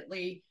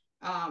appropriately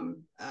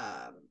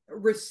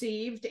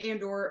received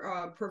and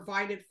or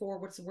provided for,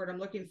 what's the word I'm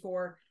looking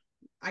for?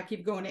 I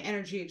keep going to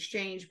energy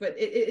exchange, but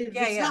if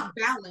it's not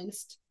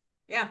balanced,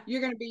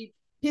 you're going to be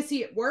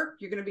pissy at work,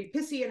 you're going to be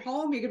pissy at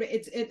home,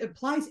 it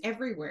applies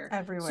everywhere.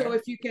 So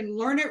if you can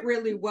learn it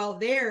really well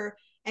there,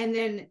 and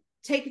then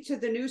take it to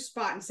the new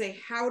spot and say,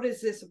 how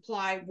does this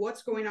apply?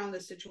 What's going on in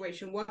this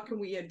situation? What can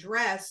we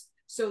address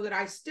so that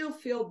I still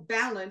feel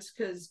balanced?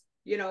 Because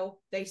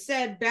they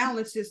said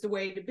balance is the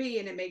way to be,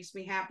 and it makes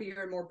me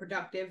happier and more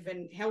productive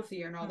and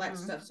healthier and all that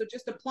stuff. So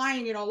just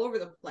applying it all over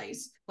the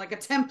place, like a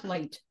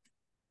template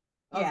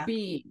of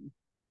being.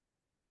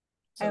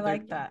 So I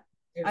like that.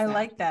 I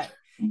like that.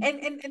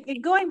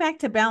 And going back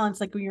to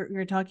balance, like we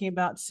were talking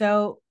about.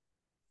 So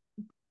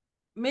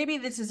maybe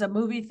this is a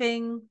movie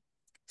thing.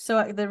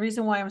 So the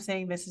reason why I'm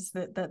saying this is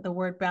that the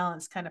word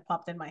balance kind of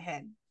popped in my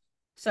head.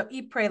 So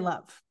Eat, Pray,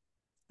 Love,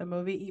 the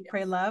movie Eat,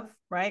 Pray, Love,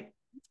 right?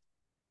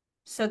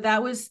 So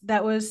that was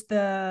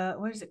the,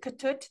 what is it,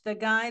 Katut, the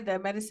guy, the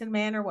medicine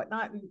man or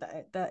whatnot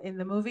in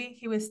the movie.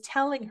 He was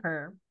telling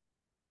her,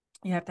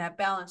 you have to have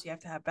balance, you have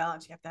to have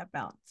balance, you have to have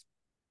balance.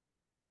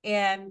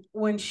 And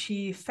when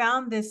she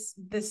found this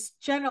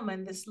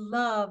gentleman, this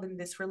love and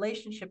this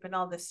relationship and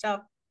all this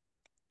stuff,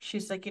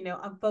 she's like,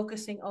 I'm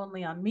focusing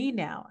only on me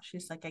now.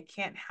 She's like, I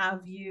can't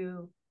have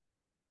you,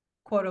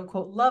 quote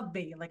unquote, love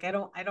me. Like, I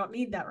don't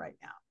need that right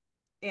now.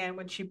 And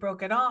when she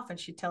broke it off and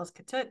she tells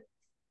Katut,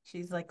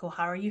 she's like, well,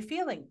 how are you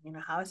feeling?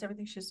 How is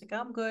everything? She's like,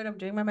 I'm good. I'm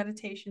doing my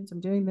meditations. I'm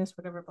doing this,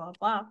 whatever, blah,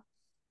 blah.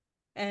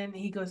 And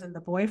he goes, and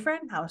the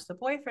boyfriend, how's the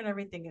boyfriend?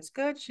 Everything is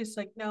good. She's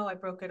like, no, I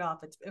broke it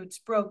off. It's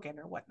broken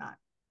or whatnot.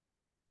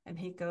 And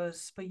he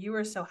goes, but you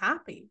were so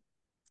happy.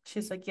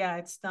 She's like, yeah,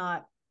 it's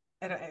not,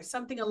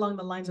 something along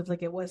the lines of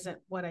like, it wasn't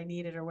what I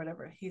needed or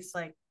whatever. He's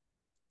like,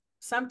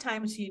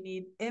 sometimes you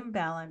need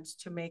imbalance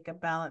to make a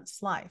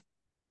balanced life.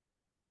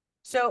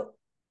 So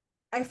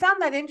I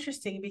found that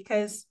interesting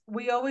because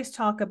we always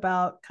talk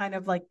about kind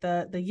of like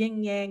the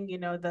yin yang,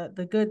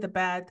 the good, the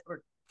bad,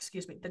 or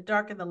excuse me, the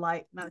dark and the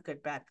light, not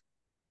good, bad,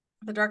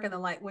 the dark and the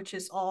light, which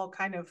is all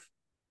kind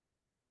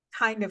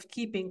of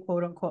keeping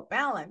quote unquote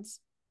balance.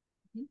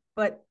 Mhm.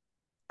 But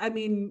I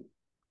mean,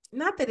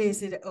 not that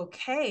is it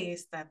okay,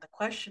 is that the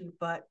question,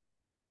 but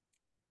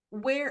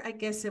where I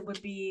guess it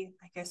would be,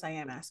 I guess I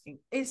am asking,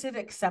 is it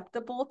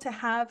acceptable to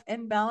have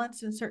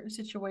imbalance in certain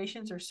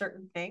situations or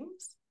certain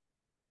things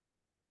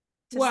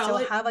to Well,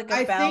 still have like a I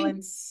think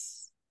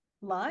balance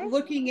life?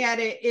 looking at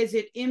it, is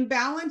it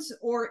imbalance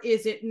or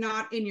is it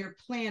not in your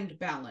planned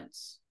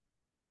balance?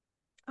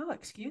 Oh,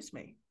 excuse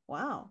me.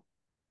 Wow.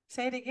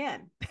 Say it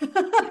again.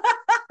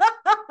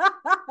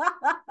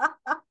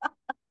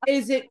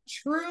 Is it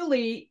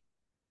truly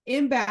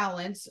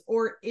imbalance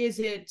or is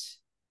it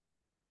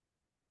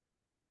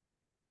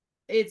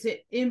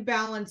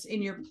imbalance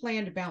in your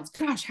planned balance?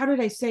 Gosh, how did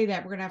I say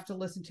that? We're gonna have to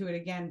listen to it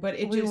again, but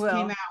it We just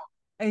came out.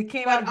 will. It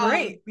came But out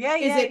great. Yeah,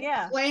 is yeah, it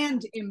yeah.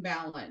 planned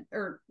imbalance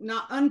or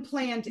not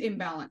unplanned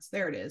imbalance?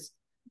 There it is.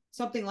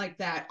 Something like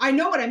that. I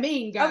know what I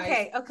mean, guys.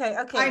 Okay, okay,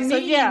 I okay. So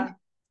yeah. mean,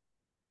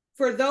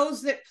 for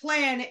those that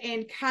plan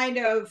and kind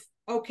of,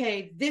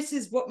 okay, this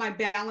is what my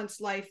balanced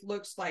life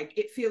looks like.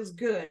 It feels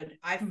good.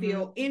 I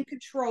feel Mm-hmm. in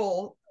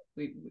control.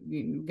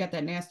 We got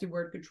that nasty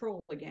word control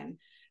again.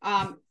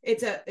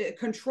 It's a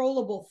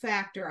controllable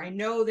factor. I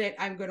know that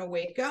I'm going to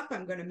wake up,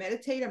 I'm going to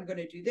meditate, I'm going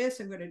to do this,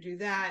 I'm going to do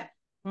that.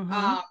 Mm-hmm.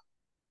 Um,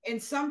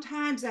 and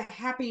sometimes a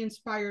happy,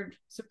 inspired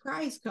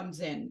surprise comes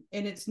in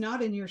and it's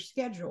not in your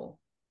schedule.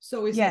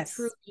 So is it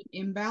truly Yes.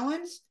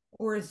 imbalance?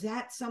 Or is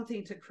that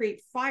something to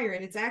create fire?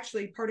 And it's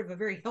actually part of a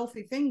very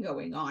healthy thing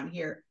going on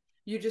here.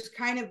 You just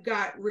kind of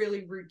got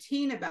really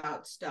routine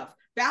about stuff.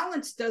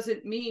 Balance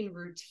doesn't mean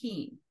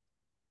routine,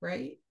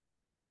 right?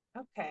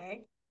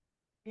 Okay.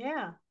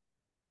 Yeah.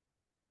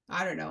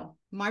 I don't know.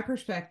 My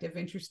perspective,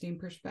 interesting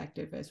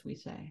perspective, as we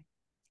say.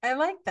 I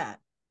like that.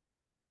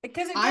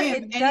 Because I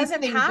am it doesn't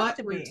anything have but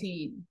to be.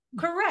 routine.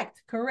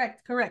 Correct,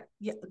 correct, correct.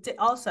 Yeah,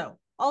 also,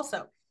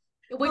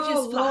 which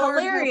Oh is Lord, help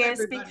hilarious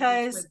everybody that's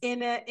because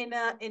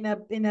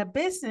with. in a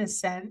business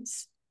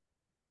sense,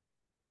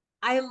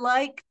 I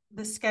like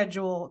the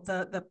schedule,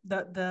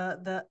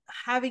 the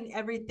having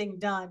everything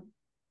done.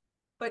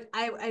 But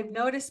I've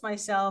noticed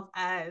myself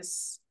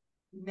as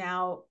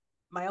now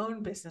my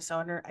own business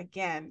owner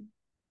again.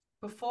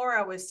 Before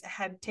I was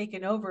had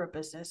taken over a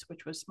business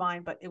which was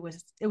mine, but it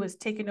was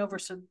taken over,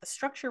 so the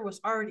structure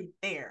was already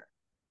there.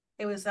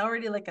 It was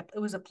already like it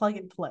was a plug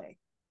and play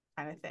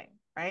kind of thing,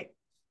 right?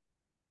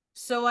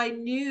 So I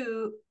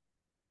knew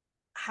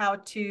how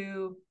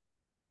to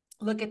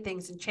look at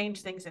things and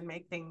change things and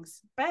make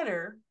things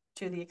better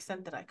to the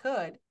extent that I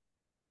could.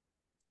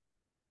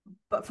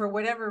 But for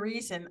whatever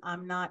reason,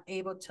 I'm not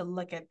able to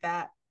look at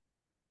that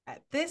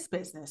at this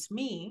business,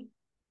 me,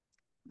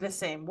 the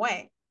same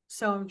way.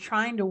 So I'm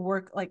trying to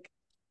work like,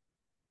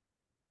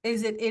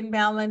 is it in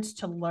balance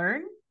to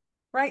learn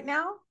right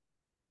now?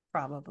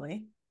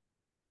 Probably.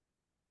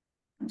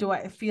 Do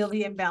I feel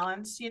the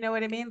imbalance? You know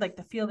what I mean? Like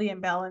to feel the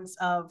imbalance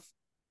of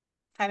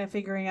kind of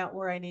figuring out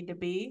where I need to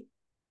be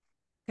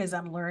because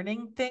I'm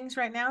learning things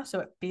right now. So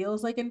it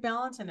feels like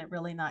imbalance and it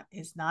really not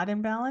is not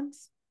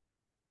imbalance.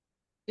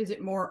 Is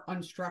it more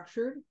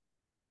unstructured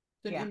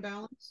than Yeah.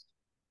 imbalanced?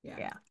 Yeah.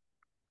 Yeah.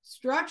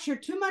 Structure,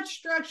 too much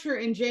structure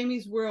in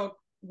Jamie's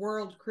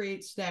world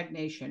creates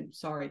stagnation.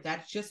 Sorry,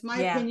 that's just my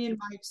Yeah. opinion,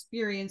 my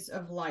experience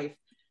of life.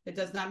 It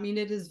does not mean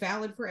it is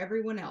valid for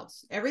everyone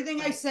else.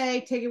 Everything I Right.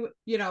 say, take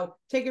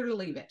it or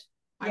leave it.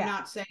 I'm Yeah.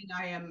 not saying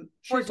I am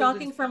We're chiseled and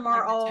talking built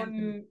like the Ten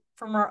Commandments.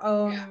 from our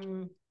Yeah.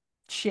 own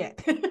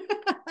shit.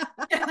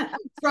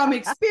 From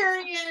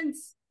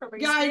experience, From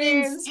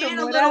guidance, experience, from and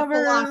a little whatever.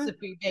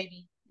 philosophy,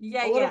 baby.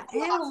 Yeah, A little yeah.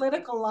 philosophy,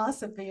 Analytical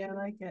philosophy. I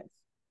like it.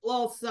 a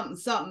little something,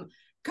 something.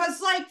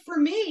 Because, like, for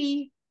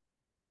me,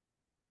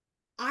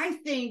 I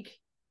think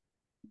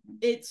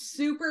it's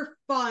super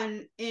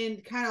fun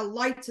and kind of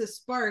lights a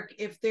spark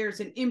if there's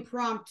an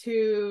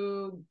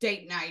impromptu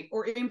date night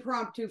or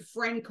impromptu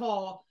friend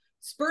call.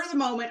 Spur of the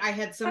moment, I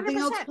had something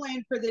else 100%.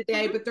 planned for the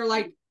day, Mm-hmm. but they're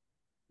like,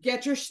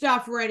 get your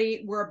stuff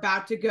ready. We're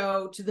about to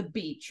go to the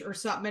beach or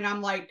something. And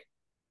I'm like,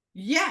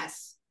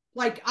 yes.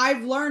 Like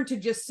I've learned to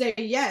just say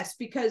yes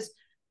because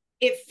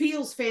it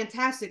feels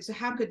fantastic. So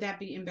how could that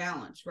be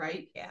imbalanced,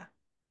 right? Yeah.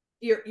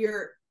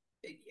 You're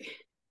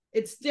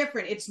it's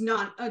different. It's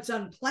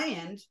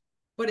unplanned,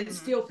 but it Mm-hmm.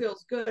 still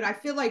feels good. I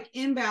feel like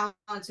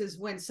imbalance is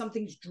when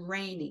something's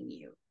draining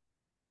you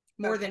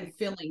more than Okay.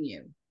 filling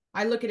you.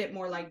 I look at it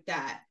more like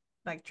that,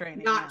 Like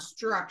training. not Yeah.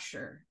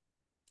 structure,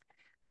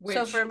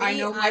 So which for I me,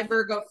 know my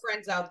Virgo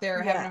friends out there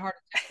are having yeah. a heart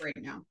attack right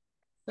now.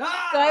 So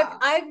I've Ah,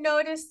 I've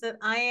noticed that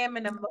I am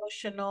an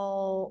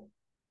emotional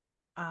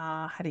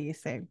how do you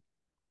say?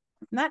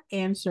 Not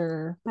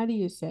answer. How do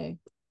you say?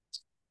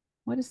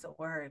 What is the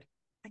word?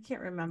 I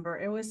can't remember.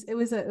 It was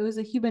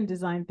a human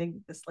design thing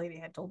that this lady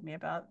had told me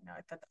about. No,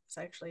 I thought that was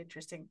actually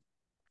interesting.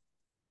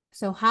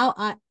 So how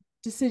I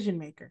decision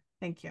maker.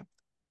 Thank you.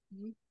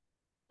 mhm.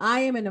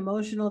 I am an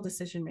emotional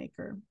decision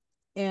maker.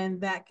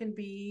 And that can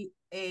be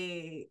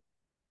a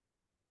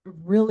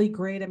really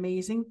great,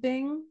 amazing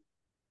thing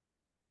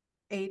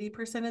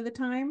 80% of the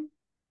time.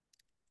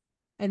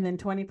 And then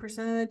 20%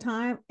 of the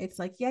time, it's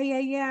like, yeah, yeah,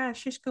 yeah,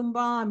 shish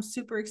kumbah. I'm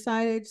super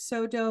excited.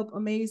 So dope,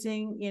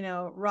 amazing,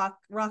 rock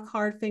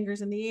hard,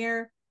 fingers in the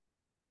air.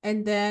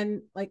 And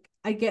then like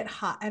I get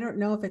high. I don't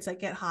know if it's I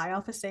get high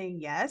off of saying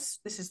yes.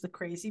 This is the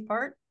crazy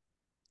part.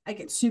 I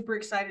get super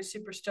excited,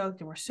 super stoked,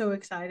 and we're so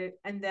excited.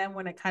 And then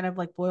when it kind of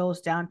like boils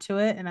down to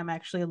it, and I'm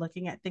actually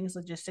looking at things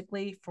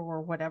logistically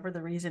for whatever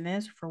the reason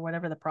is, for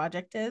whatever the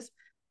project is,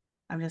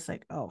 I'm just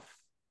like, oh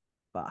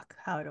fuck,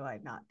 how do I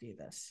not do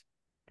this?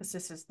 Because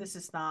this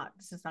is not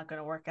going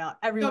to work out.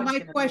 So Everyone's my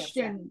going to be upset.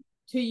 question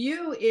to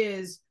you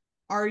is,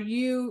 are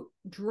you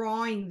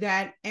drawing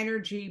that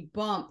energy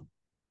bump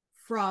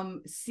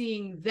from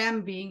seeing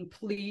them being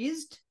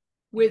pleased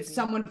with Maybe.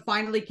 someone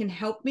finally can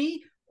help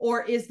me?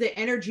 Or is the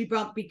energy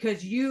bump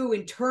because you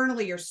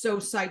internally are so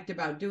psyched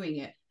about doing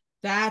it?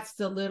 That's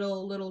the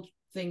little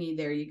thingy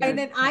there. You And gotta.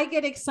 then I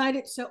get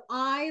excited. So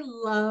I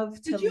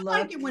love to Did you look.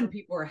 like it when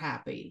people are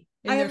happy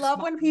and I they're love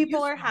smiling? when You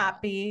people are smile.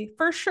 happy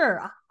for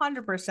sure,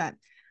 100%.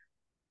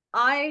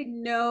 I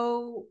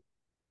know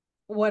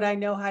what I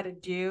know how to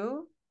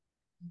do.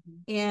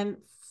 Mm-hmm. And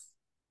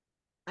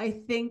I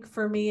think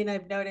for me, and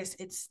I've noticed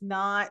it's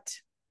not,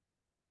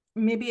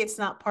 maybe it's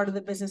not part of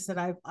the business that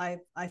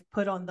I've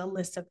put on the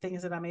list of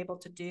things that I'm able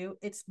to do.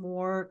 It's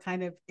more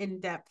kind of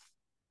in-depth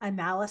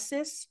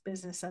analysis,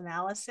 business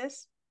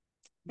analysis.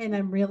 And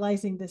I'm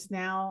realizing this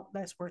now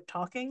as we're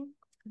talking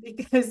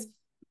because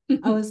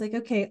I was like,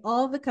 okay,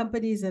 all the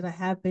companies that I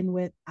have been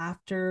with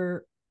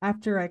after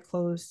I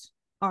closed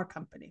our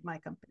company, my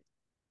company,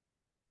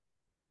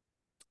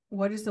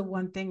 what is the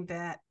one thing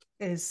that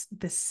is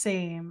the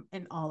same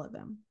in all of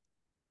them?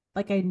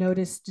 Like I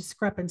noticed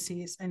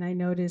discrepancies and I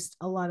noticed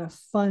a lot of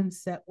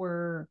funds that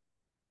were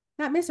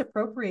not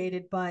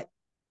misappropriated, but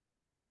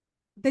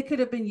they could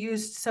have been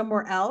used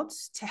somewhere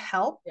else to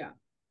help Yeah.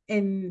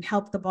 and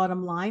help the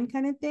bottom line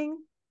kind of thing.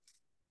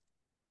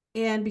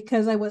 And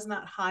because I was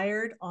not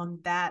hired on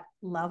that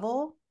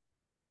level,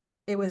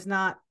 it was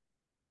not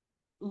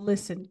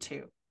listened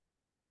to.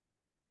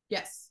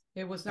 Yes.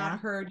 It was not Yeah.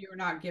 heard. You were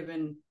not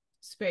given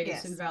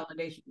space and Yes.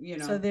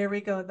 validation, So there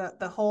we go.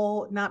 The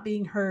whole not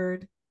being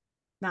heard,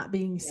 not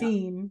being yeah,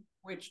 seen,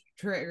 which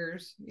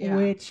triggers. Yeah.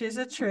 which is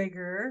a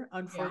trigger. Yeah.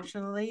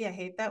 Unfortunately, I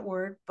hate that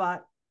word,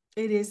 but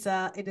it is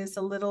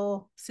a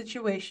little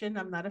situation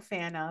I'm not a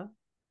fan of.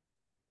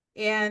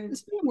 And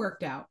It's being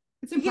worked out.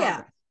 It's in yeah,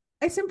 progress.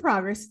 it's in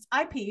progress. It's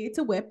IP. It's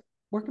a whip,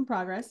 work in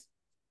progress.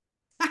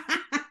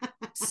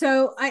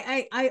 So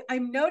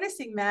I'm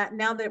noticing that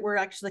now that we're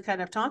actually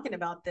kind of talking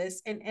about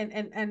this,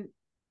 and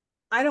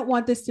I don't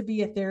want this to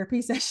be a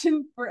therapy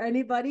session for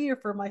anybody or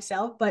for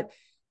myself, but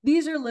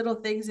these are little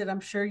things that I'm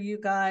sure you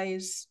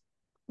guys,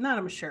 not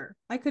I'm sure,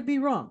 I could be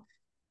wrong.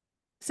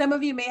 Some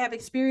of you may have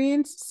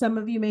experienced, some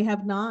of you may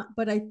have not,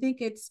 but I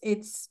think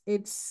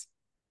it's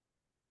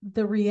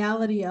the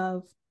reality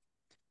of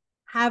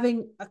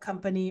having a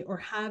company or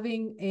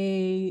having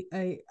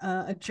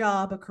a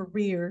job, a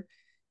career,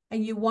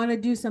 and you want to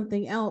do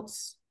something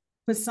else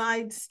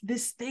besides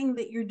this thing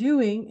that you're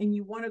doing, and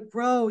you want to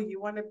grow,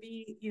 you want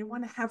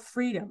to have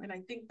freedom. And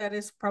I think that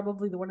is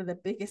probably one of the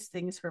biggest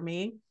things for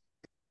me.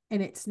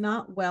 And it's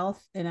not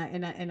wealth. And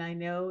I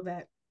know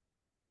that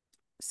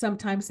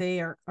sometimes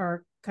they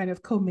are kind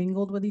of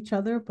commingled with each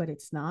other, but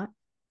it's not.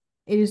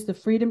 It is the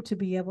freedom to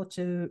be able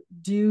to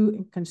do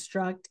and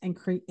construct and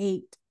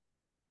create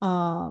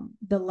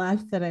the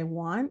life that I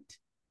want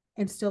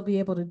and still be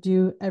able to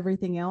do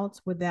everything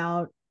else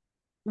without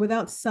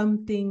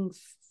something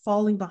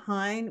falling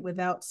behind,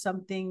 without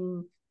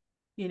something,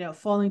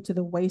 falling to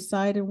the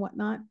wayside and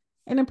whatnot.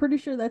 And I'm pretty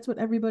sure that's what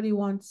everybody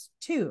wants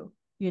too.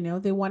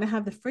 They want to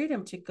have the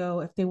freedom to go.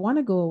 If they want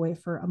to go away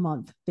for a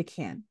month, they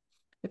can.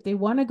 If they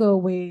want to go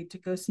away to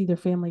go see their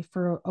family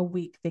for a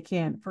week, they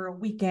can. For a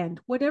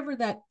weekend, whatever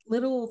that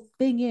little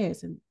thing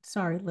is. And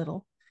sorry,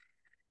 little,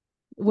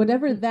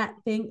 whatever that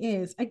thing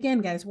is.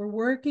 Again, guys, we're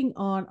working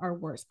on our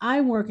words.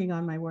 I'm working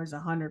on my words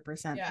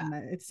 100%. Yeah. And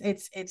it's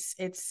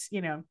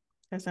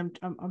because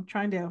I'm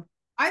trying to.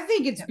 I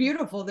think it's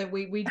beautiful that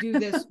we do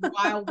this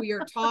while we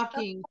are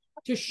talking,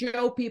 to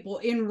show people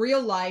in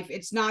real life.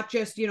 It's not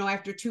just,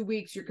 after 2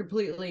 weeks you're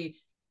completely,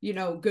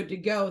 good to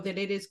go. That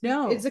it's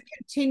No. a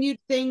continued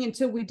thing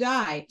until we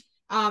die.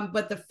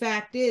 But the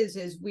fact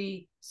is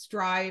we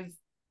strive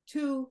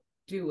to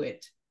do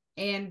it.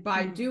 And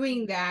by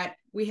doing that,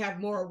 we have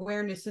more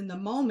awareness in the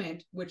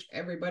moment, which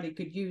everybody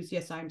could use.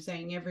 Yes, I'm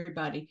saying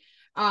everybody.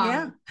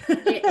 Yeah.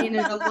 And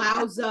it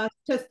allows us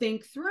to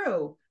think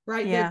through,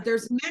 right? Yeah.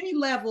 There's many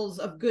levels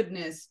of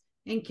goodness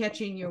in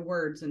catching your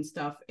words and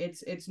stuff.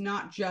 It's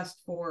not just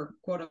for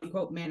quote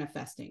unquote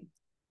manifesting.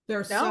 There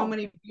are so No.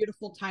 many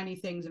beautiful tiny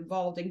things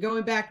involved. And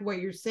going back to what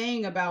you're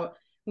saying about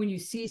when you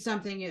see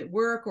something at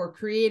work or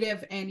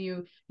creative and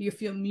you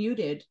feel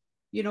muted,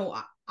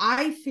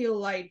 I feel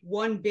like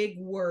one big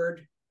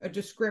word, a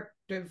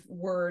descriptive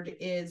word,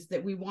 is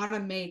that we want to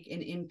make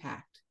an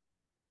impact.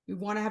 We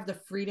want to have the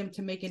freedom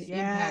to make an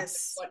impact,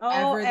 Yes.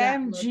 whatever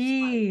that looks like.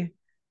 OMG.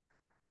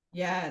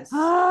 Yes.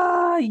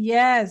 Ah,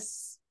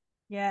 yes.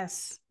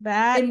 Yes.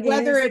 That And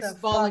whether is it's the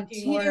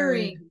fucking word.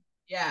 volunteering,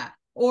 yeah,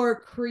 or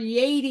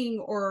creating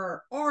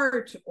or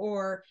art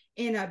or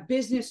in a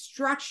business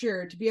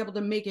structure to be able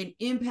to make an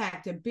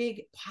impact, a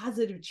big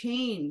positive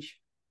change,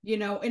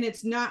 and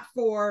it's not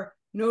for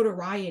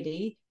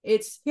notoriety.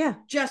 It's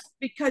just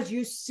because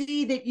you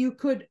see that you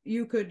could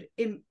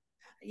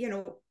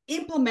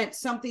implement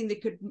something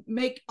that could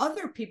make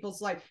other people's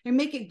life and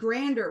make it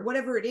grander,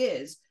 whatever it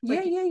is.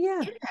 Yeah, yeah.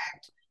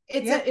 Impact.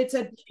 It's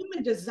a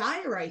human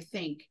desire, I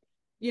think.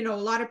 A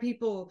lot of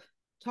people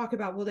talk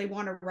about, well, they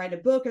want to write a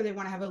book or they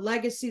want to have a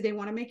legacy, they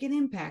want to make an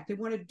impact, they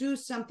want to do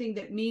something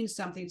that means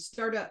something,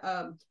 start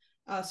a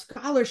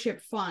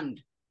scholarship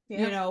fund,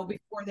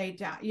 before they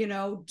die,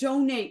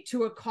 donate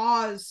to a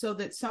cause so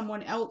that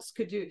someone else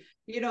could do,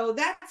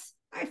 that's,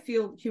 I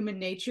feel, human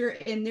nature,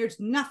 and there's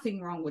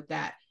nothing wrong with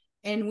that.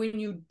 And when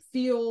you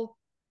feel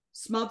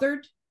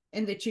smothered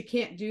and that you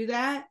can't do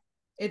that,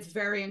 it's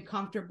very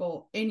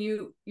uncomfortable, and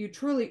you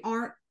truly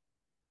aren't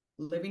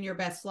living your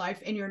best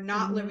life, and you're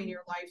not living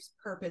your life's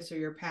purpose or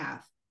your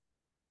path,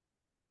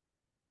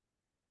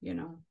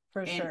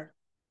 For and sure.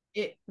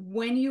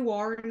 When you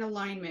are in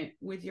alignment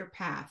with your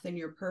path and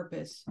your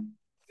purpose,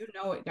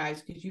 it,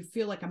 guys, because you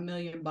feel like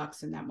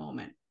 $1,000,000 in that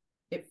moment.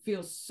 It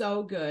feels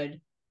so good,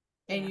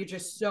 and you're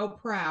just so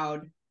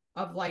proud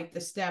of like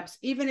the steps,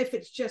 even if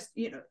it's just,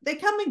 they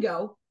come and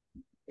go.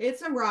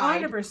 It's a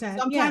ride. 100%.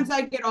 Sometimes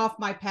I get off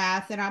my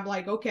path and I'm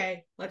like,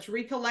 okay, let's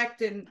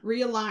recollect and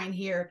realign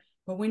here.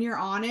 But when you're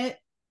on it,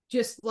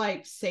 just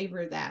like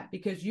savor that,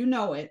 because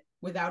it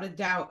without a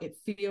doubt. It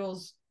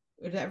feels,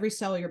 every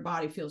cell of your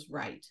body feels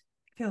right.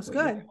 Feels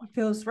good. It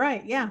feels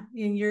right. Yeah.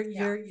 And you're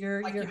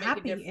like you're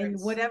happy, and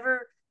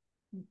whatever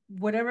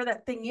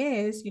that thing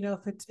is,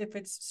 if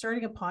it's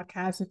starting a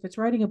podcast, if it's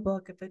writing a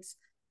book, if it's,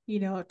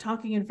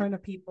 talking in front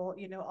of people,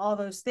 all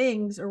those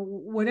things, or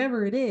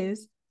whatever it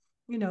is,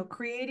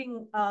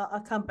 creating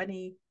a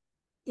company,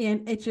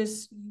 and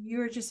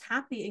you're just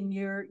happy, and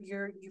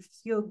you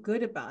feel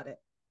good about it,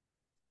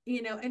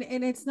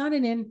 and it's not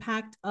an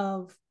impact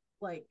of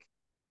like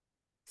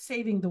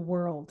saving the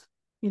world.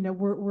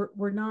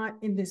 We're not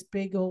in this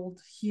big old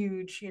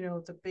huge,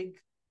 the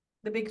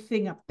big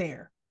thing up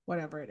there,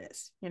 whatever it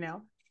is.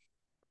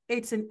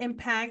 It's an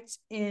impact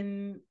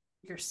in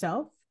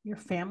yourself, your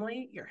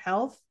family, your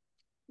health.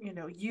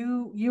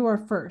 You are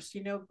first.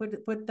 Put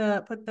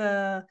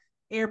the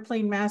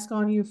airplane mask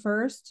on you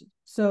first,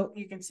 so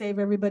you can save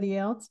everybody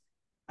else.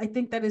 I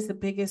think that is the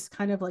biggest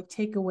kind of like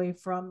takeaway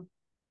from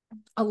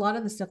a lot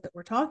of the stuff that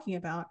we're talking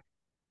about,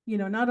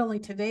 not only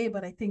today,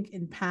 but I think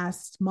in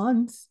past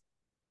months,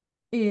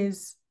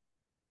 is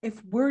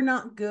if we're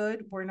not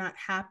good, we're not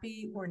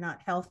happy, we're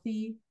not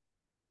healthy,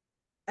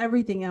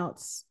 everything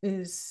else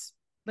is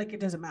like,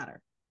 it doesn't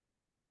matter.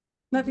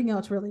 Nothing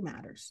else really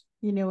matters.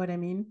 You know what I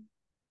mean?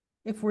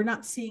 If we're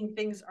not seeing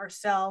things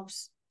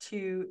ourselves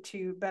to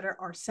better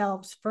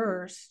ourselves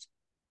first,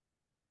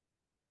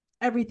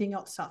 everything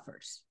else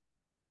suffers.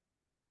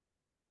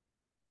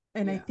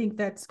 And I think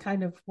that's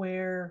kind of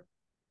where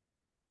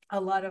a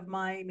lot of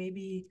my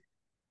maybe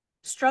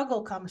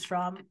struggle comes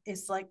from,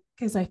 is like,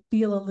 because I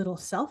feel a little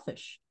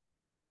selfish,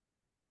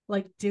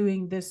 like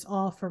doing this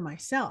all for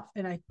myself.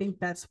 And I think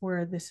that's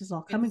where this is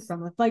all coming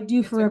from. If I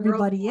do for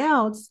everybody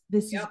else,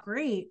 this is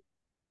great.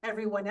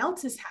 Everyone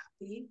else is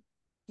happy.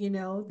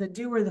 The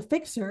doer, the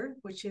fixer,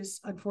 which is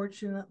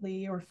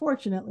unfortunately or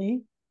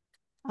fortunately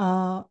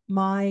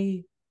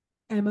my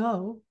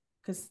MO,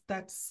 because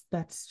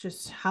that's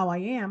just how I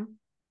am.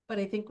 But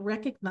I think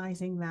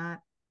recognizing that,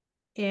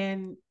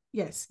 and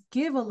yes,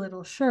 give a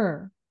little,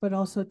 sure, but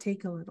also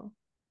take a little.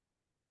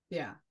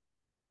 Yeah.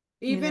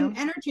 Even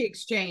energy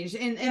exchange.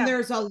 And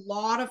there's a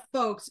lot of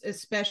folks,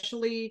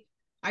 especially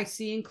I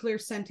see in clear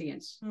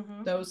sentience,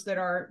 those that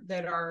are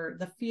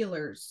the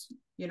feelers.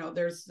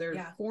 There's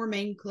 4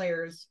 main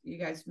clairs. You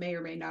guys may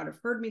or may not have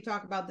heard me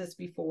talk about this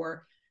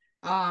before.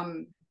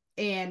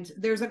 And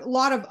there's a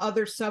lot of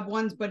other sub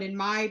ones, but in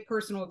my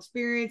personal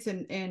experience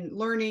and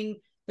learning,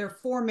 there are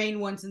 4 main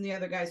ones, and the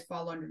other guys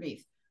fall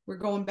underneath. We're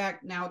going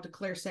back now to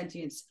clear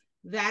sentience.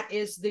 That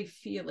is the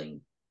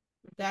feeling.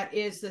 That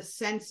is the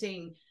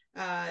sensing,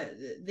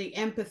 the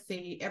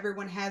empathy.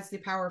 Everyone has the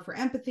power for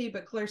empathy,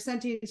 but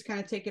clairsentience kind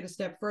of take it a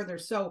step further.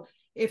 So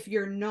if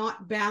you're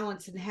not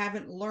balanced and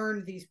haven't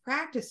learned these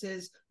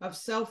practices of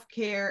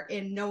self-care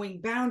and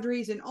knowing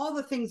boundaries and all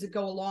the things that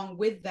go along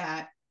with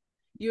that,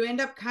 you end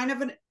up kind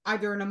of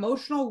either an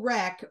emotional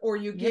wreck, or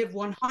you give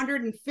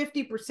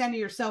 150% of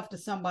yourself to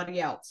somebody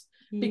else,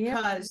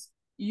 because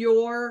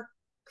your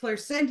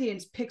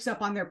clairsentience picks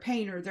up on their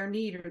pain or their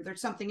need or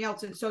there's something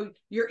else. And so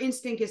your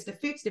instinct is to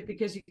fix it,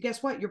 because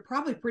guess what? You're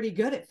probably pretty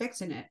good at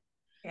fixing it.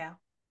 Yeah.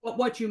 But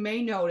what you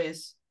may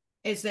notice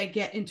is they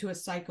get into a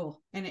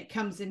cycle, and it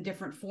comes in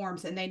different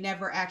forms, and they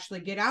never actually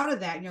get out of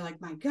that. And you're like,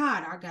 my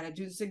God, I got to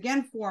do this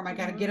again for them. I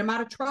got to get them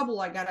out of trouble.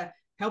 I got to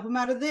help them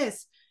out of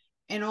this.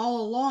 And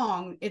all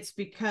along, it's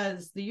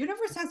because the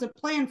universe has a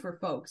plan for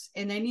folks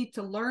and they need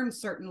to learn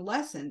certain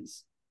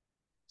lessons.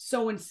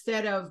 So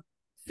instead of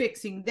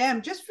fixing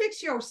them, just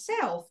fix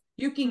yourself.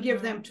 You can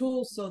give them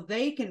tools so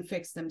they can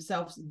fix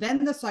themselves.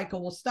 Then the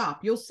cycle will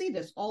stop. You'll see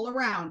this all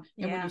around.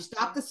 And when you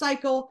stop the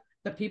cycle,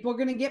 the people are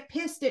going to get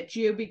pissed at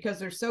you because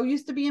they're so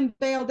used to being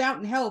bailed out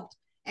and helped.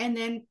 And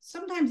then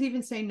sometimes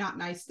even say not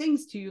nice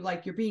things to you,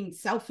 like you're being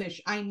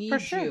selfish. I need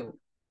you.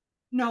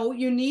 No,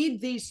 you need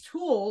these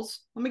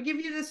tools. I'm going to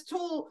give you this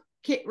tool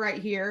kit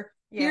right here.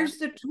 Here's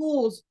the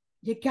tools.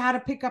 You got to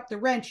pick up the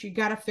wrench. You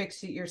got to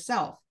fix it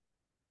yourself,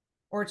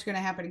 or it's going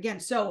to happen again.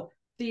 So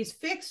these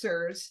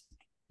fixers,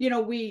 you know,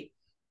 we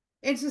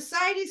in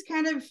society's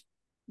kind of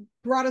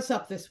brought us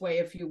up this way,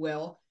 if you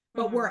will,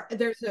 but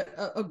there's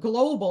a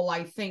global,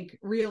 I think,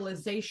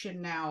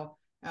 realization now,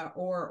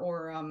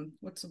 or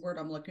what's the word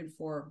I'm looking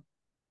for?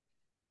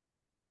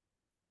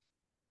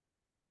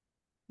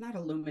 Not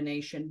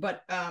illumination,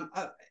 but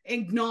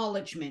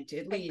acknowledgement,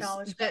 at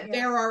least, that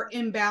there are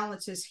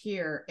imbalances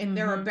here, and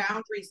there are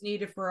boundaries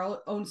needed for our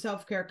own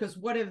self-care. Because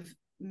what have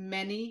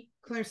many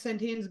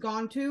clairsentients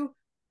gone to?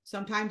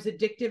 Sometimes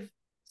addictive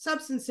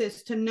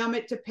substances to numb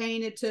it, to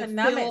pain it, to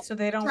numb it so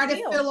they don't try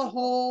to fill a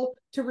hole,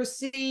 to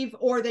receive,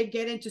 or they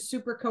get into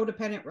super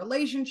codependent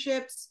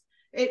relationships.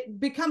 It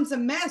becomes a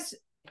mess,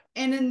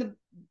 and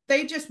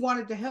they just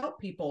wanted to help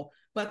people,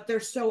 but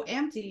they're so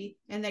empty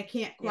and they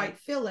can't quite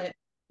fill it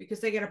because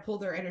they got to pull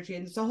their energy,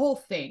 and it's a whole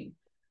thing.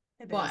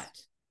 But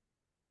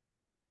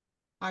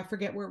I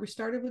forget where we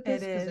started with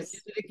this because I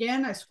did it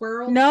again. I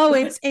squirreled. No,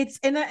 it's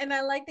and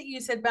I like that you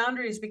said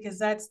boundaries, because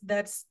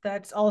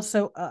that's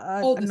also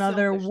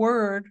another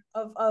word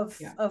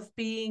of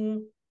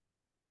being,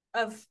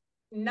 of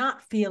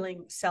not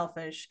feeling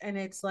selfish. And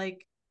it's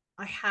like,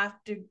 I have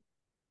to,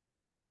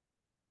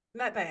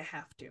 not that I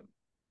have to,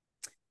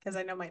 because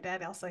I know my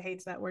dad also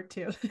hates that word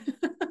too.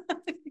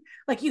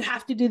 Like, you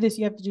have to do this,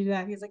 you have to do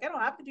that. He's like, I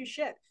don't have to do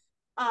shit.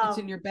 It's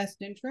in your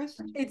best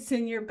interest. It's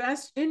in your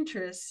best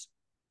interest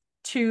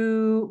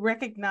to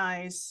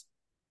recognize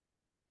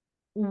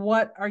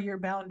what are your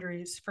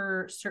boundaries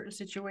for certain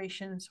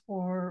situations,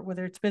 or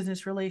whether it's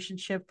business,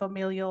 relationship,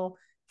 familial,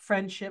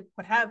 friendship,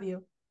 what have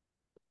you,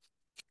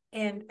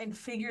 and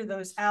figure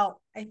those out,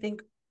 I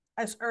think,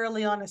 as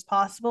early on as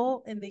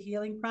possible in the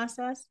healing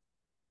process,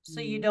 so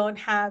you don't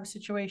have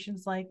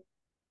situations like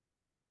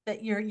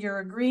that you're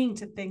agreeing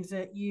to things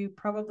that you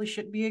probably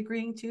shouldn't be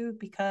agreeing to,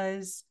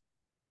 because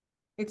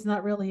it's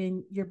not really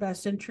in your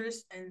best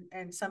interest,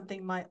 and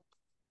something might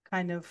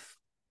kind of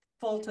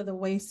fall to the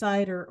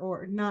wayside,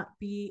 or not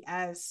be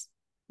as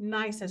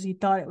nice as you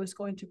thought it was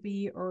going to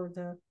be, or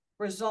the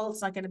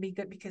results not going to be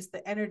good because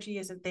the energy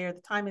isn't there,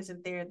 the time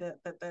isn't there,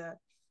 the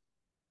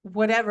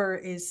whatever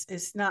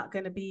is not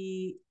going to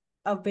be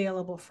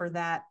available for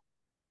that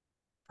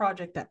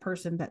project, that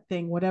person, that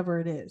thing, whatever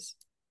it is.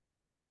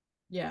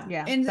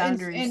 Yeah. And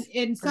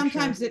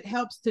sometimes it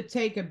helps to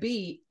take a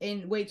beat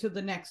and wait till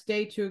the next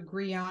day to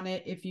agree on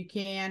it. If you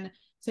can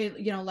say,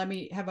 you know, let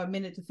me have a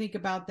minute to think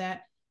about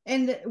that.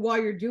 And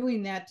while you're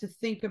doing that, to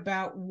think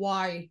about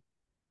why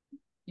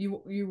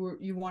you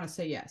want to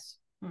say yes.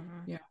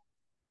 Yeah.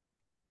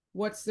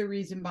 What's the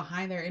reason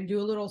behind there, and do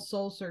a little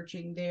soul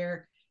searching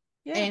there.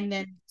 And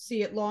then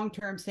see it long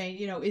term, saying,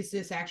 you know, is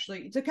this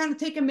actually, to kind of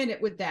take a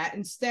minute with that,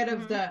 instead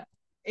of the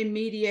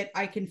immediate,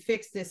 I can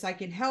fix this, I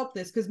can help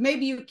this, because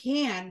maybe you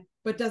can,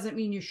 but doesn't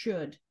mean you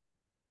should.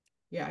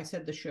 Yeah, I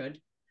said the should.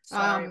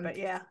 Sorry, but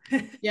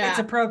it's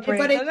appropriate.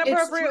 But it's an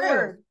appropriate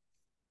word.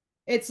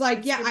 It's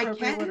like, I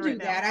can do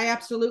that. I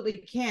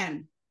absolutely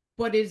can.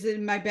 But is it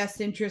in my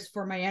best interest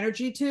for my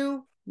energy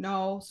to?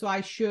 No. So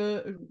I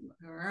should.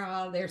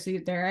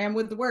 There I am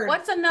with the word.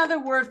 What's another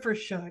word for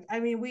should? I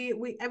mean,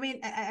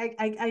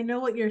 I know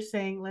what you're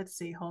saying. Let's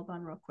see. Hold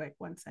on real quick.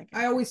 1 second.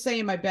 I always say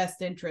in my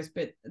best interest,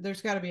 but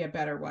there's got to be a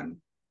better one.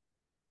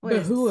 What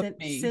is it?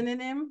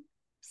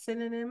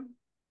 Synonym?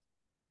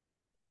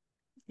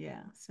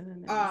 Yeah,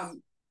 synonyms.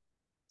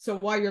 So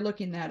while you're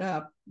looking that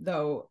up,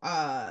 though,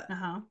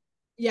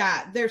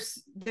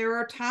 there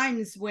are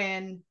times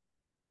when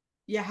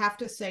you have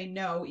to say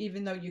no,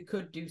 even though you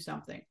could do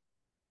something.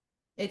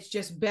 It's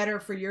just better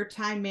for your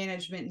time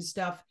management and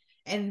stuff.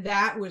 And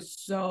that was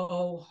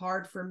so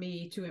hard for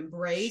me to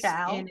embrace.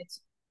 And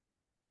it's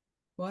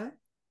what?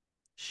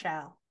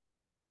 Shall.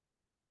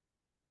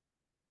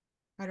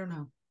 I don't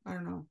know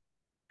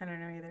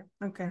either.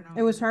 Okay.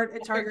 It was hard.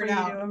 It's hard for you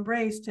to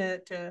embrace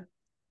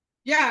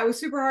Yeah, it was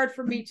super hard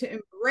for me to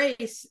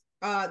embrace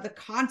the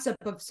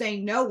concept of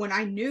saying no when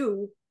I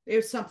knew it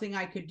was something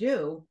I could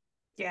do.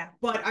 Yeah.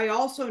 But I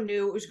also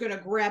knew it was going to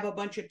grab a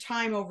bunch of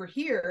time over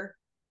here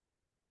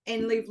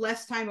and leave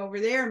less time over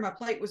there. And my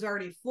plate was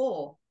already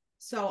full.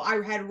 So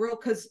I had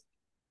because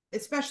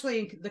especially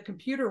in the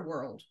computer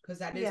world, because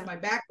that is my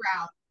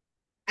background.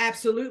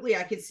 Absolutely.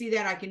 I can see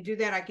that. I can do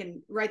that. I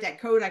can write that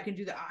code. I can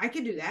do that. I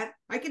can do that.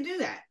 I can do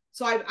that.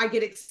 So I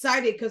get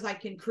excited because I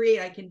can create.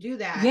 I can do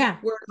that. Yeah.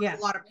 Where a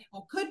lot of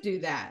people could do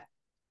that.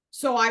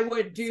 So I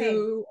would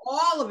do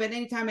all of it.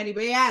 Anytime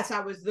anybody asked,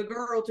 I was the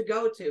girl to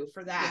go to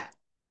for that. Yeah.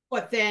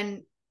 But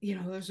then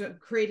there's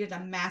created a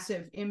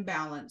massive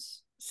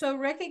imbalance. So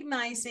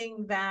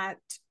recognizing that,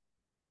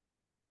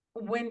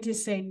 when to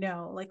say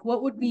no, like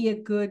what would be a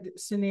good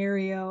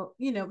scenario,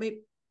 maybe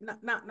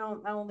not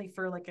only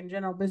for like in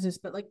general business,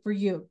 but like for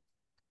you.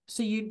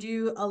 So you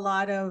do a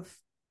lot of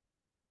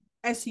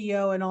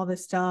SEO and all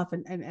this stuff,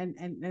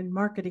 and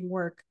marketing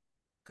work,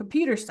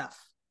 computer stuff.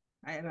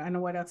 I don't know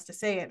what else to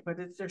say it, but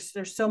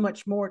there's so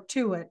much more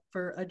to it.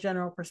 For a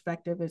general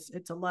perspective,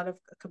 it's a lot of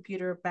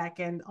computer back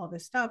end, all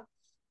this stuff.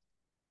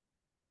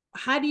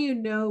 How do you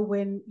know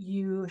when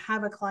you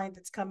have a client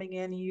that's coming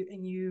in,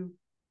 and you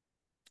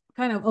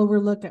kind of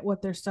overlook at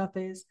what their stuff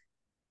is,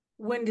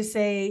 when to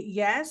say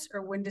yes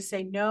or when to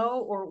say no,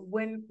 or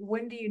when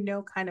do you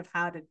know kind of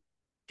how to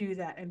do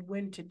that and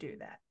when to do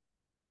that?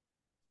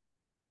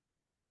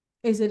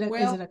 Is it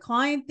Well, a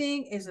client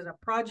thing? Is it a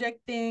project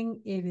thing?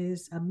 It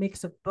is a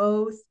mix of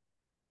both.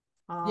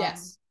 Um,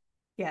 yes,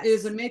 it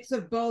is a yes. mix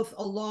of both,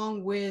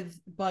 along with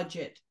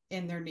budget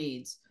and their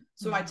needs.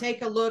 So I Mm-hmm.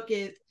 take a look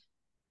at,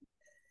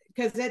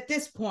 because at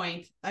this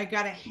point I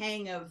got a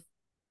hang of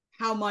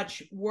how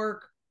much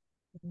work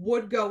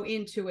would go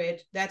into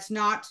it. That's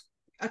not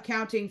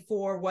accounting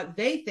for what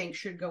they think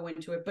should go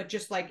into it, but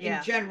just like in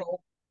Yeah.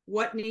 general,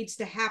 what needs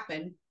to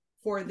happen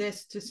for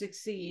this to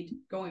succeed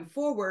going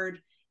forward,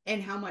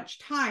 and how much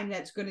time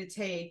that's going to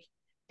take,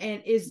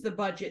 and is the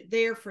budget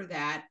there for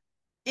that,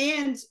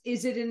 and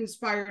is it an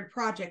inspired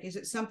project, is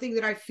it something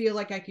that I feel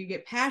like I could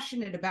get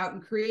passionate about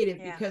and creative,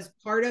 Yeah. because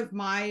part of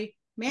my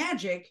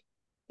magic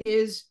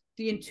is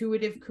the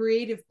intuitive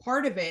creative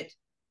part of it.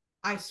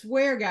 I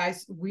swear,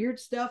 guys, weird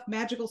stuff,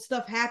 magical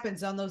stuff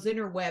happens on those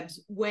interwebs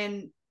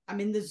when I'm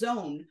in the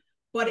zone.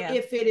 But Yeah.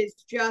 if it is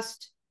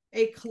just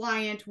a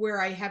client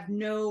where I have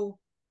no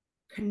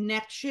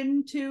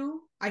connection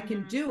to, I can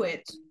Mm-hmm. do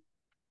it.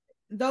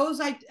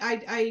 Those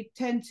I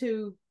tend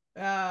to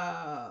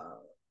uh,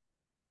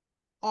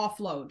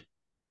 offload,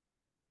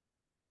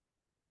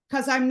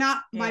 because I'm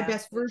not my Yeah.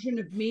 best version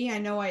of me. I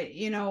know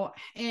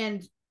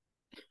and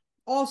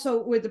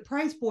also with the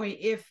price point,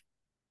 if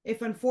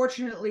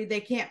unfortunately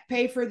they can't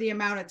pay for the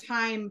amount of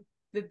time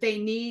that they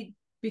need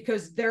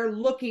because they're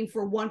looking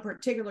for one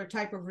particular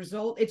type of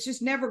result, it's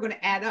just never going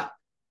to add up.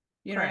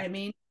 You know what I Correct.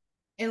 mean?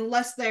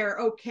 Unless they're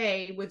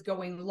okay with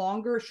going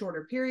longer,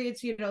 shorter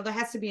periods, there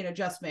has to be an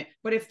adjustment.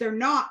 But if they're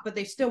not, but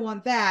they still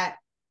want that,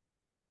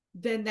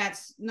 then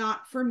that's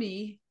not for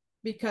me,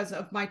 because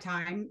of my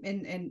time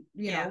and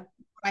Yeah.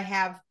 I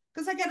have,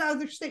 because I got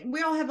other things.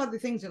 We all have other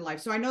things in life.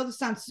 So I know this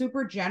sounds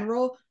super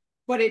general,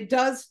 but it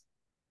does.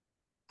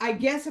 I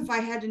guess if I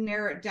had to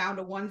narrow it down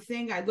to one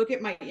thing, I look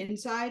at my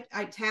inside,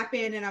 I tap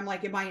in, and I'm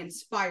like, am I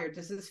inspired?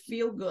 Does this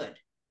feel good?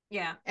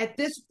 Yeah. At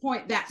this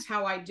point, that's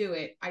how I do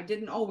it. I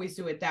didn't always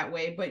do it that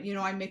way, but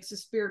I mix the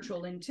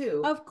spiritual in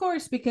too. Of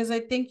course, because I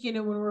think,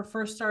 when we're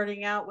first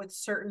starting out with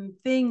certain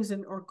things,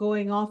 and or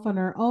going off on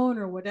our own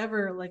or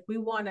whatever, like we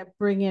want to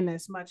bring in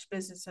as much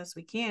business as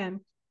we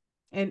can,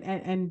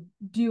 and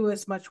do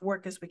as much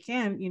work as we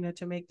can,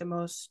 to make the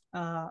most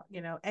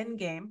end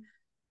game.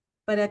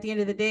 But at the end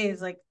of the day,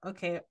 it's like,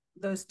 okay,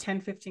 those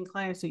 10, 15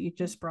 clients that you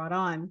just brought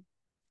on,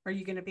 are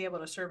you going to be able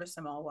to service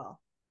them all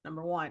well?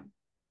 Number one.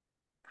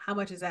 How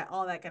much is that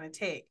all that going to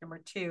take? Number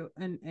two,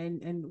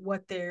 and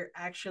what they're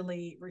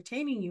actually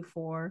retaining you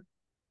for,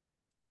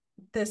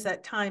 does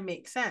that time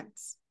make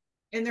sense?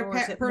 And their Or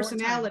is it more time?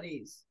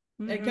 personalities,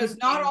 Mm-hmm. because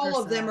not And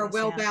all of them are personalities,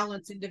 well yeah.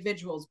 balanced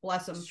individuals,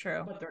 bless It's them,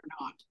 true. but they're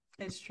not.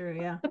 It's true,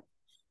 yeah.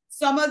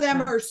 Some of them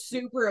Yeah. are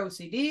super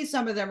OCD,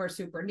 some of them are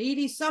super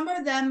needy, some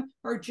of them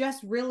are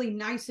just really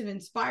nice and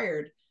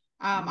inspired.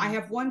 I Mm-hmm.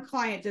 have one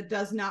client that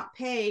does not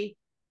pay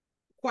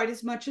quite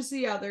as much as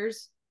the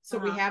others. So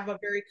we Uh-huh. have a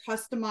very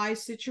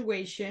customized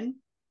situation.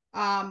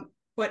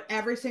 But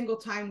every single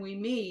time we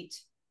meet,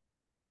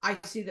 I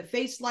see the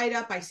face light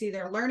up. I see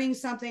they're learning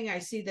something. I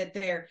see that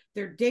they're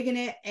digging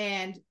it.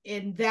 And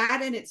in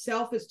that in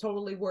itself is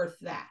totally worth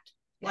that.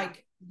 Yeah.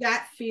 Like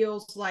that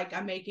feels like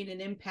I'm making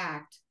an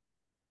impact,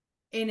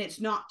 and it's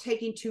not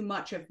taking too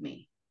much of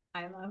me.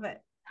 I love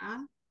it. Huh?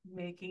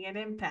 Making an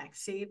impact.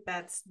 See,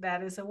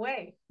 that is a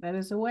way. That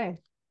is a way.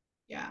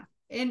 Yeah.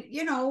 And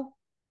you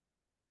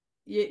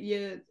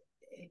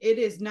it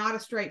is not a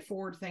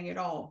straightforward thing at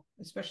all,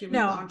 especially with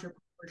No,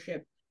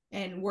 entrepreneurship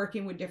and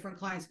working with different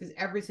clients, because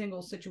every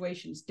single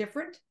situation is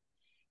different,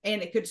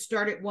 and it could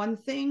start at one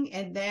thing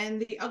and then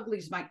the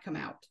uglies might come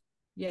out.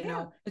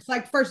 yeah. It's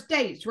like first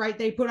dates, right?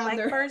 They put on Like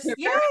their first, very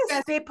yes,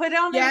 best. they put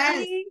on their Yes,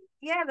 pretty,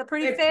 yeah, the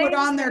pretty they put face,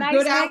 on the their nice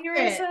good outfit.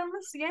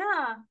 mannerisms.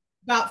 Yeah.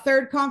 About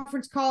third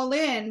conference call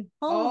in,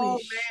 Holy oh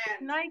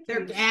man,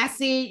 they're Nikes.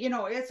 gassy.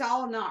 It's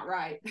all not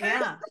right.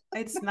 Yeah,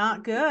 it's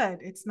not good.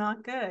 It's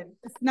not good.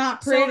 It's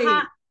not So how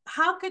pretty.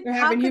 how could They're how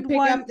having you could pick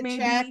one up the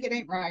check. maybe, It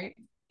ain't right.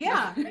 No,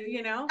 yeah,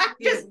 I'm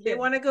just they kidding.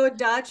 want to go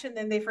Dutch, and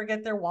then they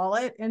forget their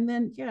wallet, and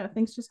then yeah,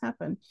 things just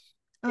happen.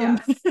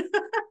 Yes.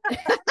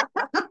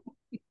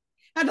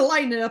 Had to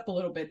lighten it up a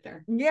little bit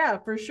there. Yeah,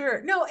 for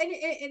sure. No, and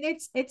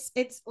it's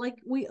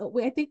like we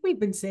I think we've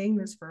been saying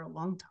this for a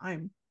long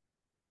time.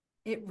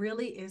 It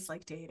really is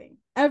like dating.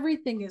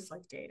 Everything is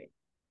like dating.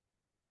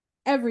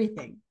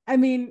 everything. I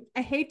mean,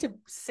 I hate to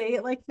say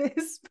it like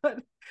this, but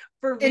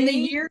for In the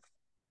me, year,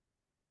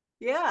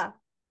 yeah.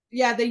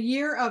 yeah, the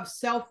year of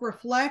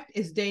self-reflect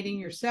is dating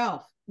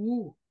yourself.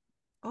 Ooh.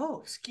 Oh,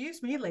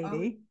 excuse me, Oh,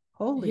 lady.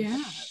 Holy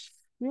yeah.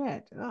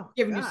 shit. Oh,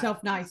 Giving God.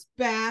 yourself nice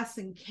baths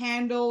and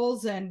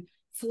candles and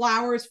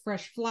flowers,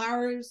 fresh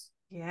flowers.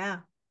 Yeah.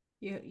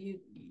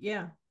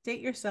 Yeah.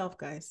 Date yourself,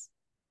 guys.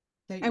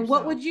 Date And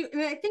what yourself. would you,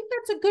 and I think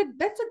that's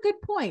a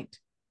good point.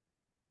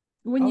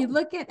 When you Oh,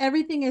 look at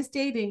everything as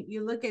dating,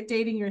 you look at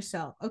dating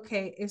yourself.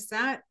 Okay, is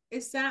that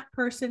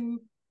person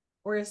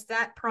or is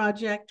that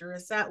project or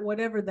is that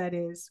whatever that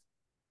is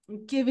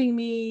giving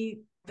me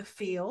the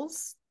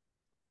feels?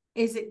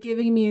 Is it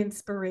giving me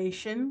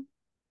inspiration?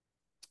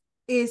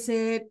 Is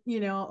it,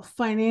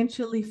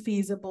 financially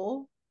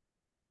feasible?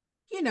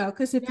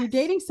 Because if you're yes.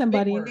 dating Big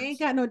somebody and they ain't words.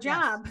 got no Yes.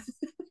 job,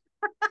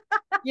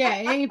 Yeah,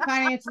 it ain't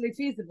financially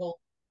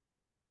feasible.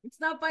 it's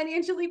not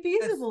financially This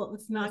feasible.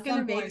 It's the not going to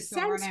sun make boy is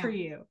gonna run sense for out.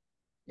 you.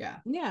 Yeah.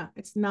 Yeah,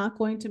 it's not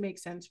going to make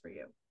sense for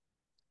you.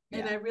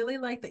 And I Yeah. really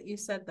like that you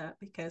said that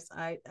because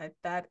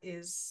that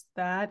is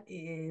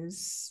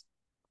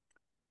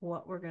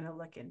what we're going to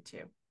look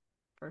into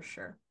for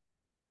sure.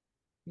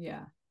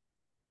 Yeah.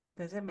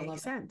 Does it I make love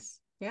it. sense?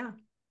 Yeah.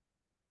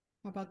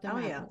 How about them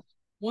Hell yeah. apples?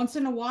 Once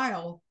in a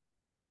while,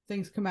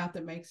 things come out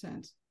that make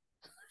sense.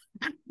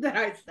 That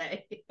I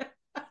say.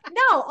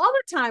 No, all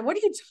the time. What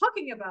are you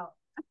talking about?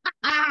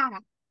 Ah.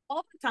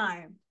 All the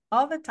time.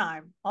 All the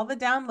time. All the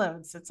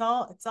downloads. It's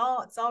all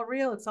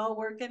real. It's all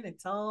working.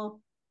 It's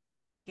all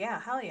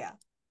yeah, hell yeah.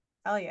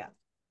 Hell yeah.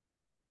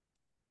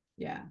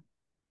 Yeah.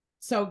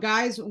 So,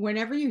 guys,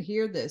 whenever you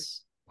hear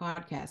this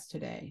podcast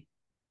today,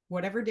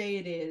 whatever day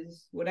it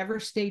is, whatever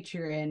state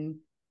you're in,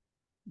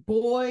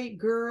 boy,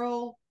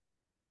 girl,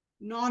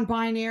 non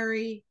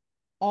binary,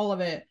 all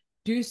of it,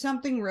 do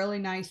something really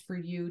nice for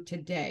you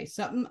today.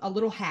 Something a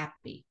little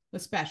happy, a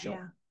special.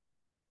 Yeah.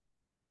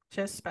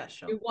 Just Do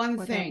special. one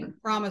thing. Whatever.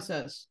 Promise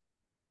us.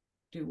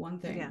 Do one Yeah.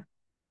 thing.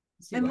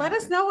 See And what let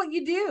us happens. know what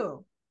you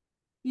do.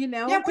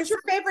 Yeah. What's Just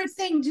your favorite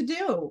thing to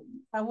do?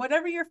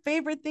 whatever your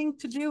favorite thing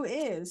to do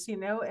is,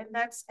 and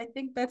I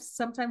think that's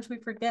sometimes we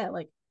forget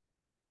like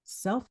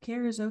self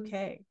care is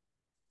okay.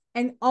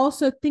 And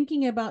also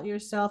thinking about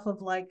yourself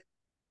of like,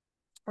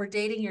 or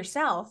dating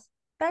yourself,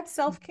 that's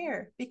self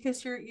care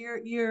because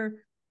you're,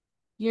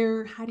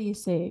 how do you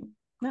say,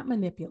 not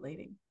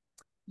manipulating,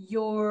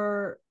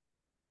 you're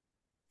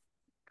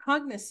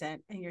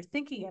cognizant and you're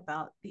thinking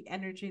about the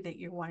energy that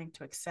you're wanting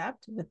to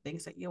accept, the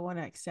things that you want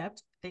to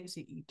accept, things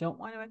that you don't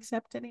want to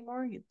accept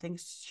anymore, you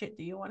things shit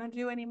that you want to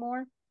do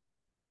anymore.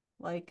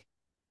 Like,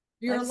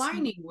 You're let's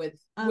aligning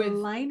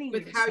aligning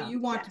with how yourself. you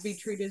want to be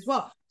treated as Yes.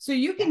 well. So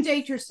you can Yes.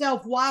 date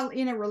yourself while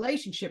in a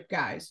relationship,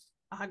 guys.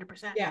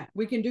 100%. Yeah,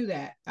 we can do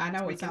that. I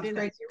know We it can sounds do that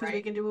crazy, because we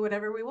right? can do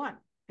whatever we want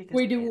because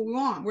We we do can. what we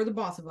want. We're the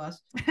boss of us.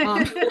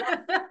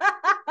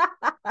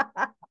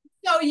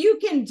 So you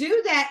can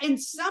do that. And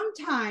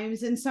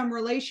sometimes in some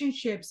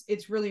relationships,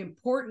 it's really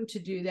important to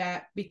do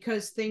that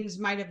because things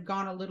might have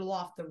gone a little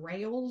off the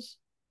rails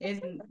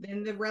in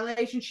the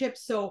relationship.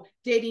 So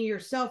dating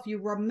yourself, you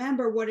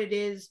remember what it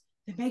is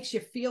that makes you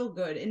feel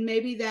good. And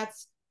maybe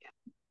that's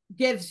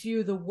gives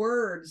you the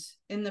words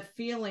and the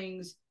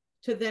feelings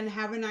to then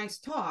have a nice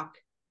talk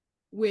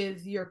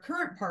with your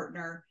current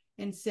partner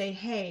and say,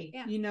 hey,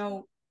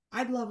 Yeah.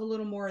 I'd love a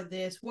little more of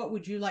this. What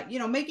would you like?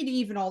 Make it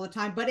even all the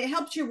time, but it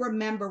helps you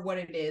remember what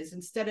it is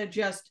instead of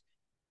just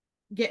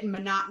getting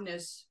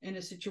monotonous in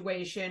a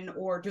situation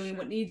or doing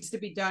what needs to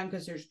be done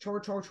because there's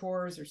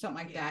chores or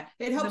something like that.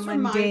 It The helps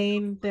remind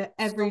mundane, the you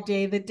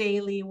everyday, the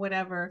daily,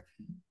 whatever.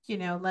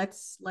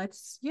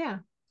 Let's yeah,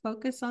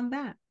 focus on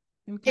that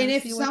and kind and of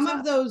if see what's some of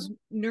up. those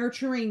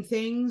nurturing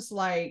things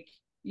like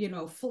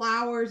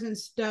flowers and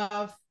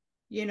stuff,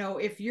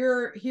 if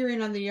you're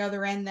hearing on the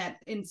other end that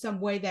in some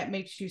way that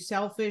makes you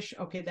selfish,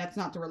 okay, that's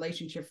not the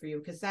relationship for you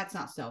because that's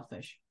not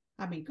selfish.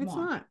 I mean, come It's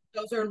on, not.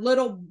 those are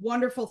little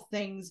wonderful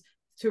things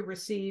to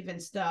receive and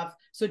stuff.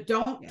 So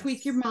don't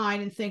tweak your Yes.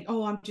 mind and think,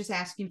 oh, I'm just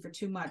asking for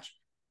too much.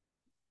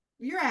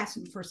 You're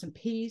asking for some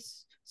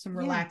peace, some Yeah.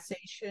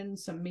 relaxation,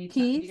 some me time.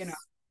 Peace, No,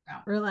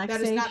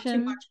 that is not too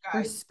relaxation, much, guys.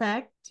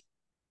 respect,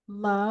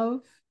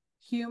 love,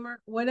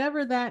 humor, whatever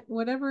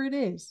it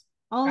is.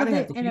 All Gotta of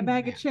have it the in a humor,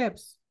 bag of man.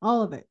 chips.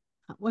 All of it.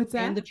 What's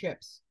And that? the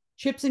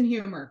chips and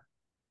humor.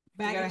 You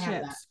Bag gotta of have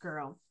that. chips,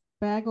 girl.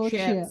 Bag of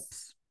Chips.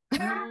 chips.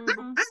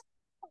 Mm-hmm.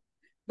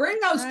 Bring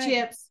That's those right.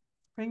 chips.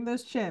 Bring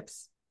those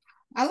chips.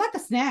 I like a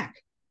snack.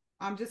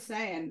 I'm just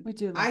saying. We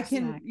do I love a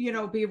can,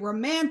 snack. be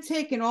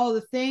romantic and all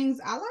the things.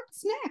 I like a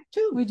snack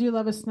too. We do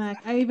love a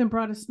snack. I even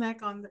brought a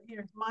snack on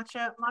here.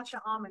 Matcha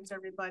almonds,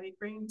 everybody.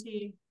 Green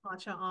tea,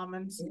 matcha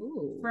almonds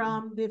Ooh.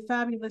 from the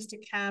fabulous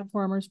DeKalb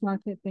Farmers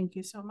Market. Thank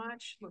you so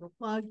much. Little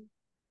plug.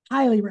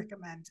 Highly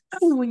recommend.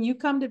 When you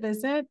come to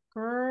visit,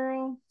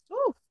 girl.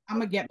 Ooh, I'm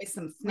gonna get me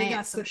some we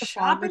got snacks some at the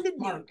shopping farmers to do.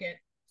 market.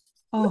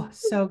 Oh,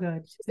 so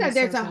good. She They're said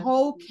there's so a good.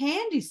 whole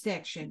candy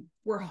section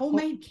where A whole,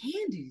 homemade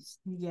candies.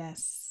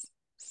 yes.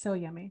 So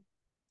yummy.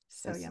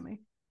 So Yes. yummy. Mm.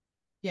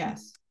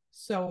 Yes.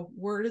 So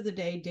word of the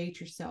day, date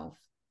yourself.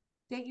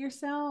 Date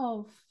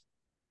yourself.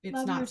 It's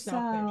Love not selfish.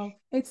 yourself.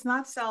 It's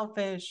not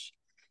selfish.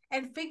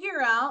 And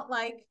figure out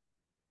like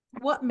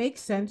what makes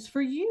sense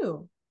for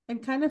you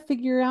and kind of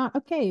figure out,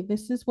 okay,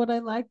 this is what I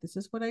like. This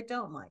is what I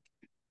don't like.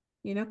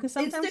 You know, because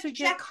It's sometimes to we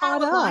get check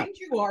caught how up. aligned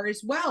you are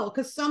as well.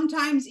 Because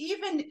sometimes,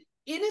 even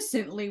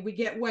innocently, we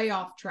get way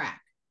off track.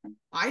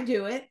 I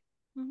do it.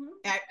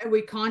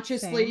 We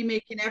consciously Same.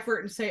 make an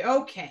effort and say,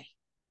 okay,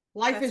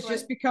 life That's has what,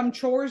 just become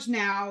chores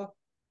now.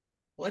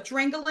 Let's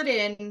wrangle it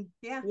in.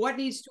 yeah, What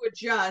needs to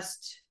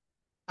adjust?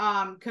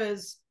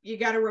 Because you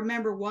got to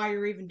remember why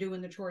you're even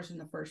doing the chores in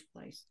the first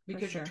place, for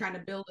because you're sure. trying to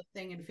build a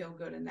thing and feel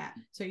good in that.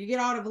 So you get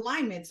out of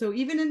alignment. So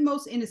even in the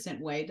most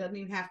innocent way, it doesn't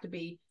even have to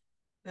be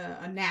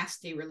a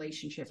nasty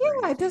relationship or Yeah,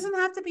 it anything. doesn't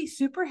have to be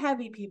super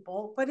heavy,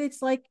 people, but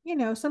it's like, you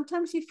know,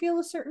 sometimes you feel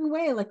a certain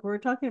way, like we were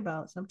talking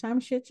about.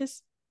 Sometimes shit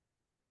just,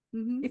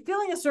 Mm-hmm. you're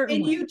feeling a certain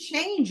And way. you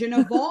change and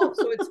evolve.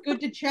 So it's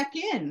good to check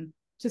in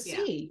to Yeah,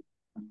 see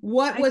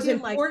what I was do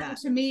like important that.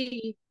 to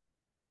me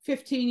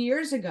 15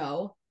 years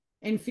ago,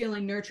 and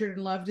feeling nurtured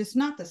and loved is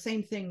not the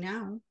same thing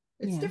now.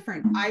 It's Yeah.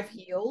 different. I've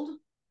healed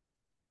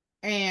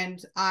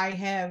and I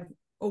have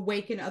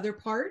awakened other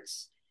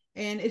parts,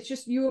 and it's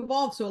just you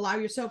evolve. So allow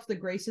yourself the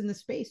grace and the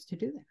space to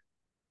do that.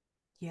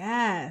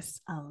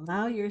 Yes.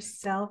 Allow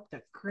yourself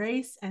the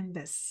grace and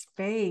the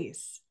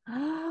space.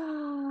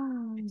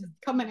 It's just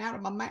coming out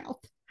of my mouth.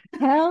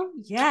 Hell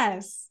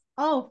yes.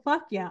 Oh,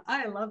 fuck yeah.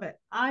 I love it.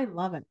 I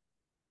love it.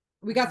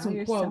 We got Allow some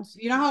yourself. quotes.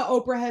 You know how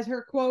Oprah has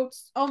her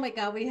quotes? Oh my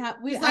God. She's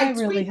I like,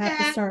 really tweet have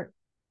to that. start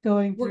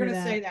going We're through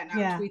going to say that. that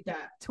now. Yeah. Tweet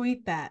that.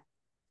 Tweet that.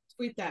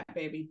 Tweet that,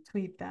 baby.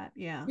 Tweet that.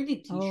 Yeah. We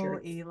need Oh,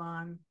 t-shirts.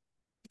 Elon.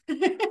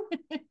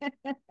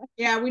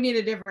 Yeah, we need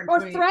a different Or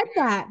tweet. thread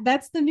Yeah. that.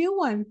 That's the new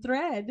one.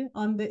 Thread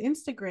on the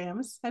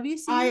Instagrams. Have you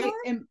seen I that?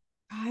 am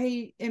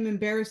I am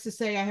embarrassed to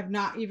say I have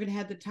not even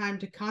had the time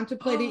to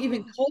contemplate it.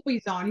 Even Oh,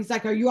 Colby's on. He's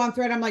like, "Are you on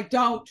thread?" I'm like,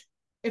 "Don't."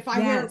 If I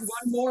hear one yes.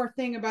 more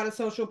thing about a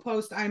social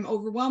post, I'm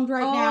overwhelmed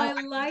right Oh, now. I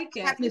I like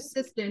have it. an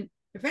assistant.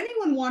 If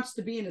anyone wants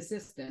to be an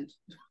assistant,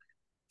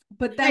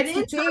 But an that's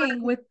the thing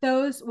intern. with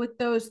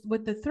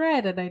the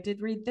thread, and I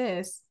did read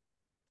this.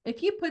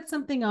 If you put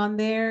something on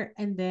there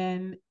and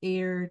then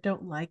you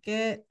don't like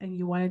it and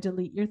you want to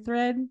delete your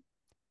thread,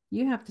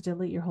 you have to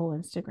delete your whole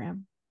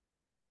Instagram.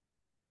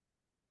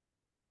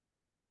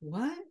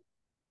 What?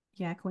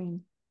 Yeah,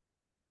 queen.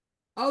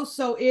 Oh,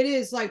 so it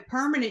is like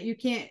permanent. You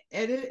can't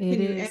edit it. It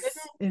Can you edit is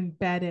it?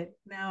 embedded.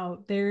 Now,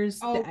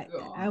 Oh I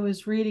God.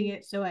 was reading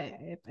it, so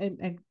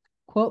and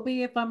quote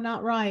me if I'm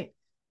not right,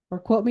 or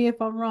quote me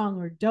if I'm wrong,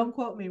 or don't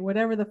quote me,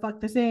 whatever the fuck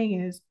the saying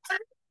is.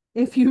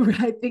 If you,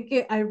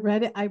 I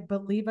read it, I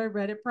believe I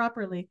read it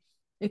properly.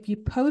 If you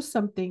post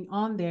something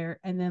on there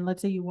and then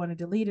let's say you want to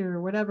delete it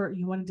or whatever,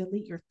 you want to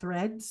delete your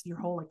threads, your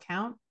whole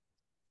account,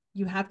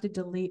 you have to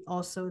delete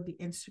also the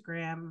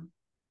Instagram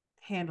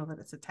handle that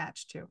it's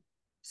attached to. No,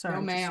 Sorry,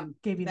 just ma'am.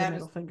 gave you the That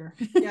middle is finger.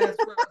 yes.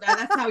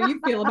 That's how you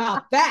feel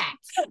about that,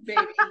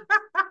 baby.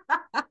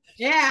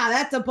 Yeah,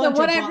 that's a So bunch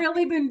what of I've fun.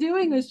 really been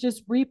doing is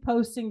just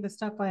reposting the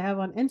stuff I have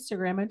on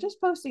Instagram and just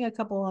posting a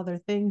couple other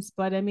things.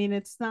 But I mean,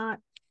 it's not.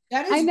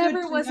 That I is good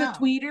never to was a know.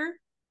 tweeter.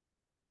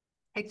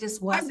 I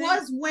just I wasn't.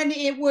 was when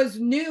it was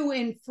new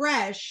and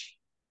fresh,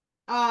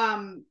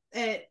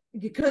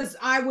 because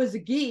I was a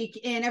geek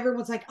and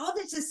everyone's like, "Oh,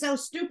 this is so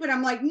stupid."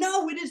 I'm like,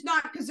 "No, it is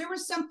not," because there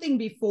was something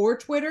before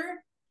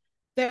Twitter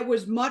that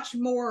was much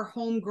more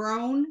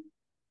homegrown.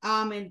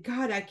 And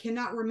God, I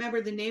cannot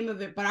remember the name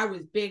of it, but I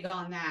was big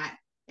on that.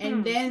 And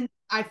Hmm. then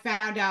I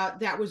found out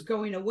that was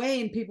going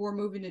away and people were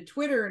moving to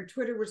Twitter, and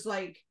Twitter was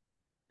like,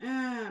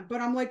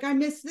 but I'm like, I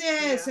miss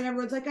this, Yeah. and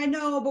everyone's like, I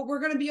know, but we're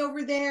gonna be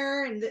over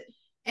there,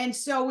 and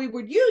so we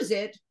would use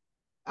it,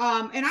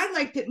 and I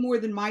liked it more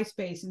than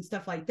MySpace and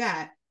stuff like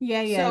that.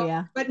 Yeah, yeah, So,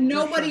 yeah. but For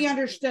nobody sure.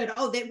 understood.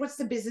 Oh, what's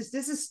the business?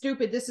 This is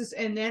stupid. This is,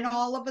 and then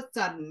all of a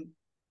sudden,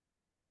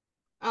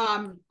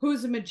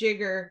 who's a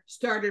majigger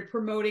started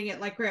promoting it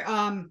like that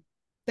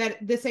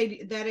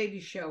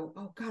 80s show.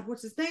 Oh God,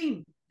 what's his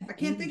name? The I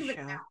can't think 80s of it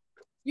now. show.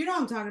 You know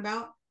what I'm talking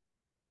about.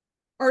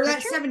 Or that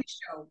Kutcher? 70s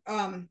show.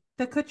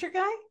 The Kutcher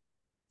guy?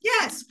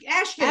 Yes,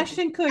 Ashton.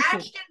 Ashton Kutcher.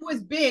 Ashton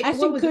was big. What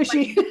Ashton was it,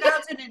 like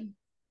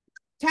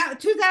Kutcher.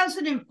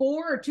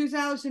 2004 or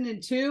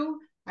 2002?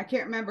 I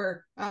can't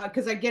remember,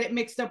 because I get it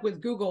mixed up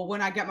with Google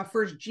when I got my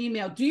first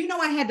Gmail. Do you know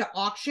I had to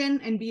auction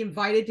and be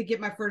invited to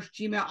get my first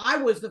Gmail? I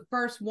was the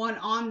first one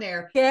on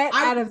there. Get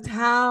I out of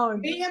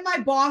town. Me and my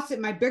boss at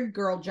my big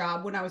girl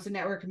job when I was a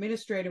network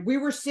administrator, we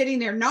were sitting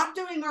there not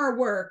doing our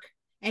work,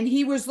 and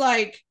he was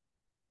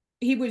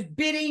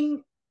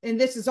bidding, and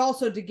this is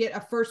also to get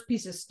a first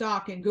piece of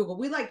stock in Google.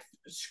 We like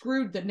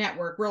screwed the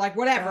network. We're like,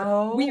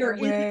 whatever. We No are in.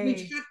 We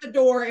way. shut the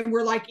door and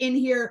we're like in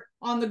here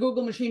on the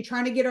Google machine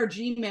trying to get our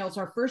Gmails,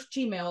 our first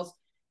Gmails,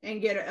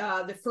 and get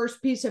the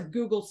first piece of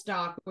Google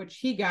stock, which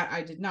he got.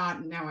 I did not,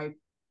 and now I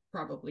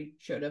probably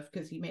should have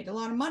because he made a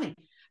lot of money.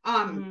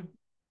 Mm-hmm.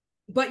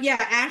 But yeah,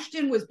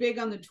 Ashton was big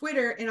on the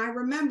Twitter, and I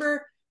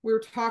remember we were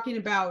talking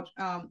about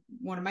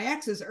one of my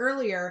exes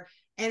earlier,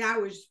 And I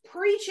was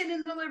preaching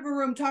in the living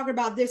room, talking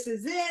about this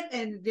is it.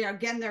 And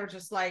again, they're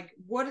just like,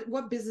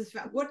 what business,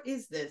 what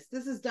is this?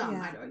 This is dumb.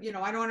 Yeah.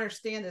 I don't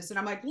understand this. And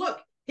I'm like, look,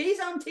 he's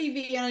on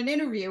TV on an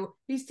interview.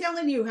 He's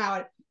telling you how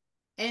it,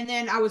 and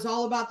then I was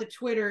all about the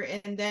Twitter.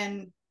 And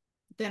then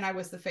I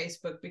was the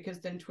Facebook, because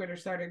then Twitter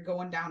started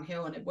going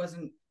downhill, and it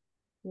wasn't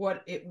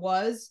what it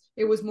was.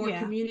 It was more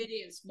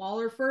community and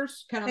smaller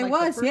first, kind of it like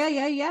was. the first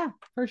Yeah.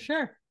 For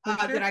sure.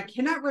 that I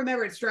cannot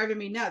remember. It's driving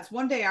me nuts.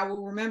 One day I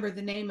will remember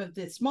the name of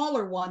the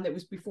smaller one that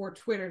was before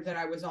Twitter that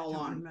I was all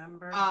on.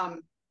 Remember.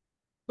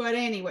 But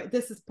anyway,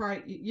 this is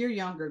probably, you're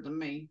younger than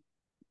me.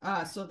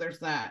 So there's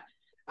that.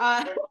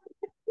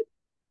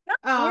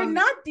 You're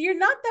not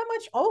that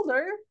much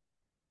older.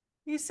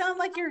 You sound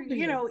like you're,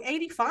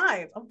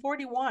 85. I'm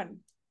 41.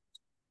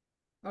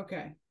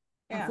 Okay.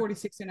 I'm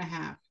 46 and a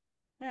half.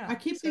 Yeah. I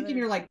keep thinking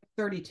you're like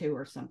 32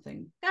 or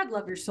something. God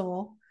love your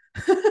soul.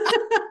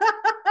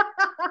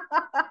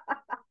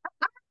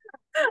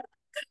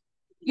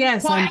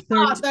 Yes, I'm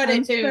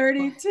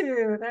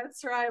 32.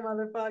 That's right,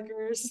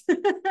 motherfuckers.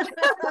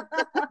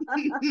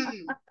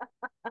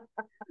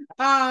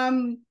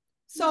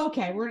 So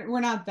okay, we're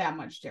not that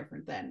much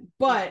different then.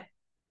 But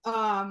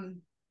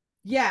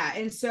yeah,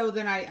 and so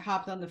then I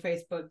hopped on the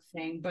Facebook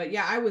thing. But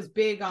yeah, I was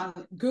big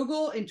on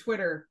Google and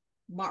Twitter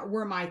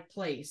were my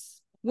place.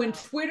 When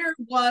Twitter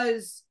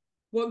was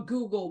what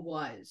Google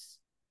was,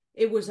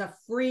 it was a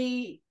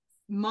free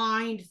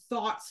mind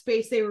thought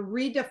space. They were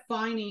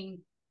redefining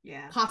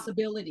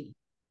possibility.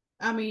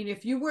 I mean,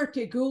 if you worked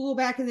at Google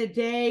back in the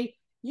day,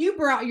 you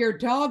brought your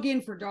dog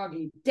in for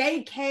doggy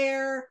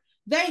daycare.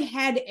 They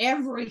had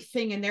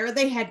everything in there.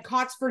 They had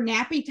cots for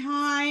nappy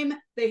time.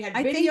 They had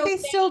I think they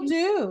still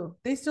do.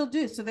 They still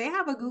do. So they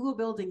have a Google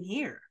building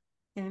here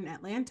in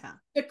Atlanta.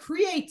 The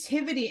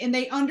creativity, and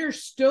they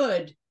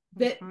understood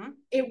that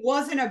it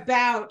wasn't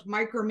about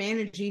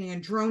micromanaging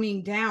and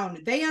droning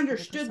down. They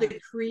understood 100%.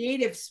 The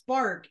creative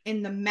spark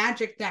and the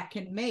magic that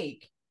can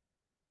make.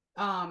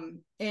 And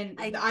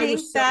I think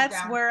that's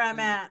where I'm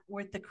at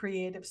with the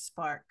creative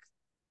spark.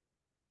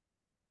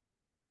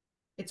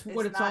 It's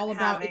what it's all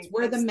about. It's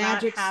where the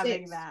magic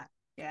sits. That.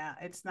 Yeah,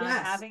 it's not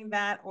having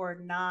that or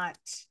not.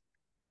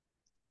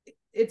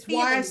 It's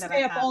why I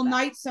stay up all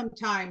night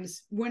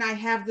sometimes when I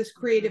have this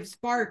creative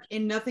spark,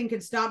 and nothing can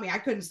stop me. I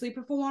couldn't sleep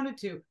if I wanted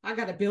to. I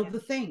got to build the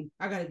thing.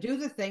 I got to do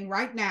the thing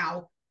right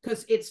now,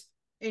 because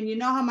and you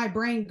know how my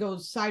brain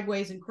goes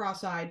sideways and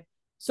cross-eyed.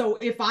 So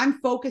if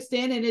I'm focused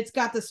in and it's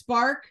got the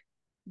spark,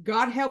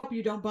 God help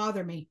you, don't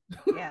bother me.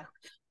 Yeah.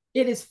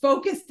 It is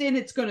focused in,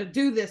 it's going to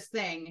do this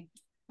thing.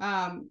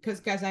 Because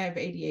guys, I have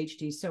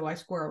ADHD, so I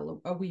squirrel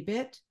a wee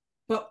bit.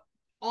 But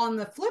on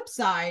the flip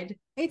side,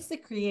 it's the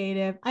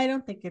creative. I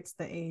don't think it's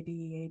the AD.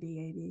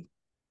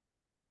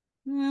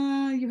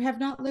 You have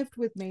not lived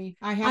with me.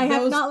 I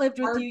have not lived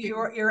with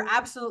you. You're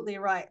absolutely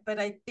right. But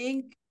I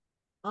think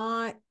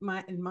in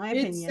my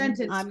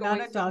opinion, I'm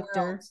not a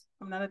doctor.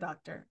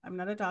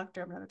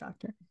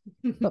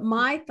 But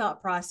my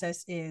thought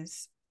process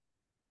is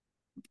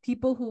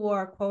people who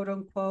are quote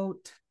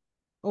unquote,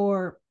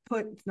 or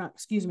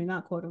not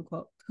quote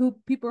unquote,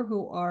 people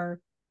who are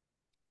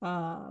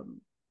not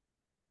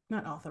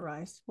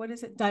authorized. What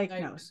is it?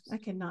 Diagnosed. I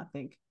cannot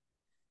think.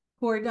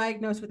 Who are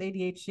diagnosed with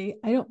ADHD.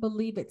 I don't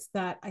believe it's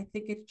that. I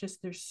think it's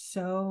just they're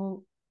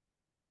so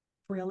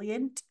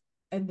brilliant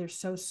and they're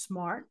so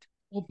smart.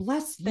 Well,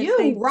 bless you.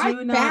 They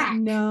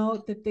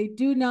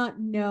do not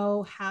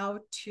know how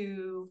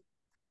to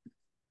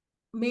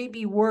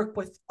maybe work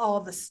with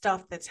all the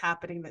stuff that's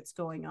happening, that's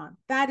going on.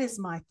 That is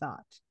my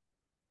thought.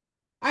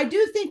 I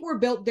do think we're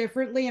built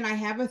differently, and I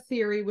have a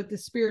theory with the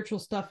spiritual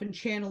stuff and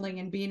channeling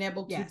and being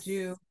able to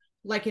do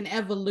like an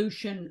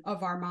evolution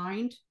of our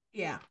mind.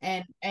 Yeah.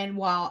 And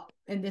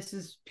this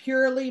is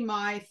purely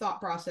my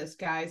thought process,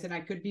 guys, and I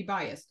could be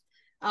biased.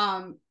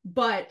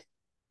 But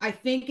I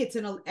think it's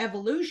an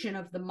evolution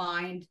of the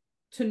mind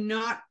to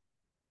not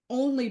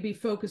only be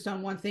focused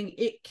on one thing.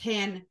 It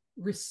can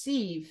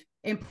receive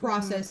and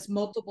process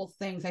multiple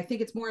things. I think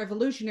it's more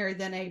evolutionary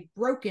than a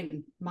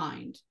broken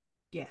mind.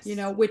 Yes.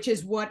 Which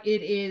is what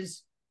it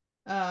is,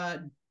 how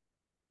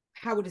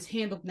it is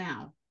handled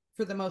now,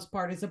 for the most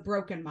part, is a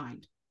broken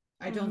mind.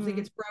 I don't think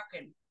it's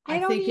broken. I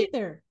don't think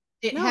either.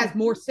 It has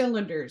more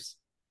cylinders.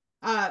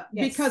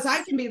 Because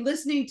I can be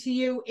listening to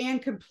you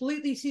and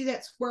completely see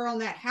that square on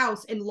that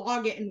house and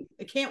log it. And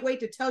I can't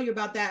wait to tell you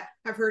about that.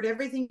 I've heard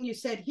everything you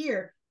said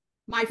here.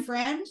 My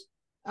friend,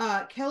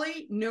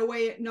 Kelly, no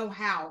way, no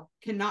how,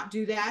 cannot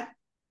do that.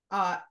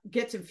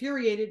 Gets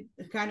infuriated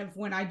kind of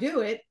when I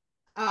do it.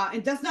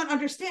 And does not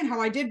understand how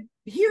I did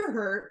hear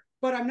her,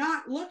 but I'm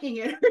not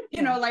looking at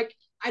her, like,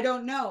 I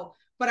don't know.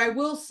 But I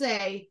will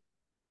say,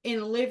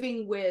 in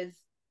living with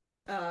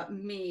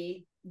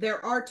me,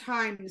 there are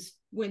times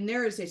when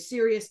there is a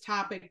serious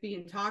topic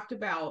being talked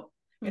about,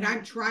 and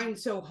I'm trying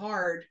so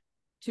hard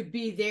to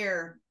be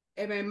there,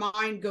 and my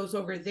mind goes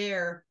over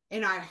there,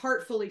 and I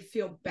heartfully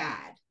feel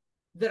bad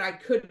that I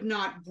could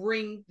not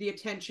bring the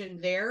attention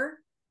there,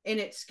 and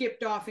it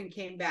skipped off and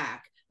came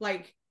back.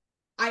 Like,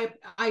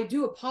 I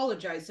do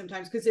apologize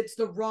sometimes because it's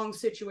the wrong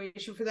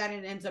situation for that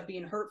and it ends up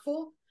being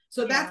hurtful.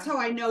 So that's how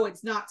I know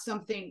it's not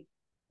something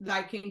that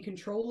I can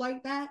control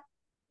like that.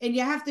 And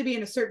you have to be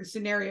in a certain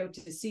scenario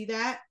to see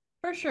that.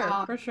 For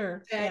sure, for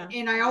sure. Yeah.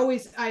 And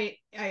I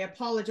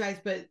apologize,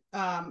 but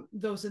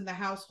those in the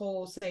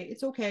household say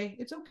it's okay.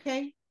 It's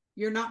okay.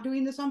 You're not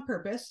doing this on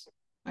purpose.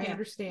 I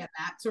understand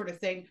that sort of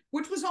thing,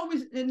 which was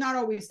always not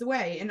always the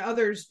way, and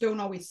others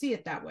don't always see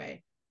it that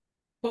way.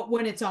 But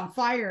when it's on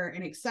fire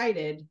and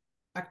excited,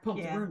 I can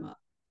pump the room up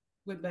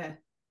with the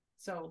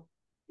so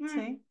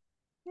see.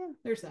 Yeah,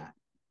 there's that.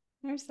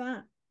 There's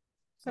that.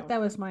 But that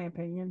was my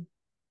opinion.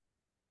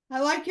 I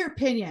like your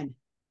opinion.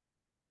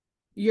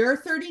 You're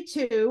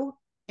 32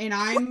 and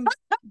I'm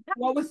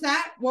what was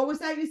that? What was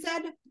that you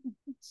said?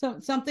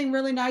 Something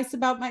really nice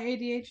about my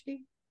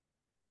ADHD?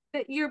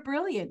 That you're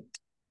brilliant.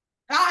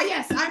 Ah,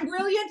 yes, I'm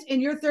brilliant and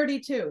you're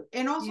 32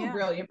 and also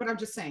brilliant, but I'm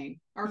just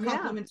saying our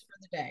compliments for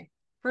the day.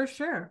 For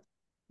sure.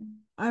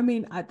 I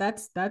mean,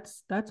 that's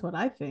what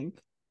I think.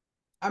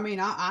 I mean,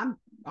 I'll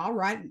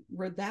read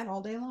that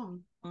all day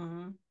long.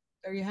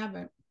 There you have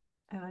it.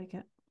 I like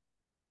it.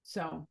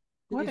 So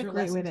what a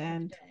great way to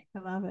end. I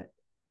love it.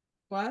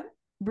 What?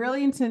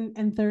 Brilliance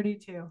and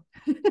 32.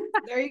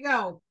 There you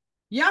go.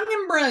 Young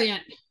and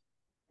brilliant.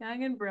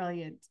 Young and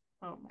brilliant.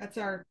 Oh my That's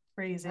God. Our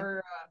crazy.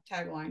 Our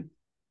tagline.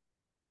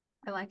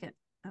 I like it.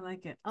 I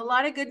like it. A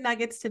lot of good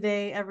nuggets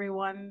today,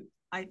 everyone.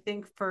 I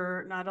think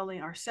for not only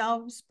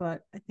ourselves,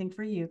 but I think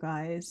for you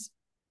guys.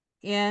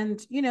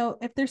 And, you know,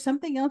 if there's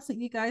something else that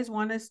you guys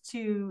want us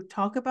to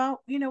talk about,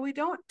 you know, we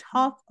don't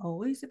talk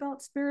always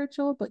about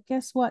spiritual, but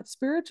guess what?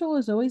 Spiritual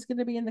is always going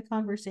to be in the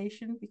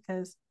conversation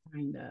because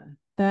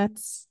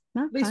that's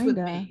not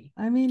kinda.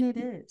 I mean, it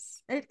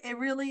is. It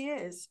really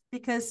is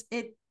because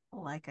it,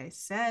 like I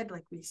said,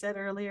 like we said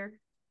earlier,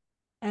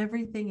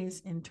 everything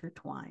is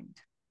intertwined.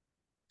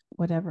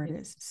 Whatever it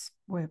is,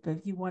 if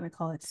you want to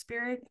call it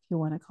spirit, if you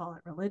want to call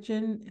it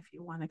religion, if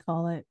you want to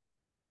call it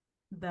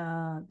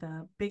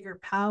the bigger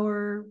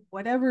power,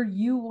 whatever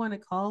you want to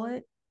call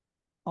it,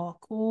 all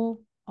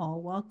cool,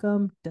 all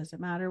welcome.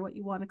 Doesn't matter what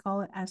you want to call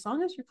it, as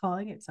long as you're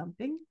calling it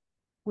something,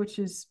 which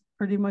is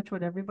pretty much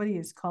what everybody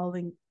is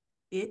calling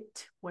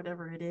it,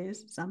 whatever it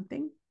is,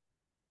 something.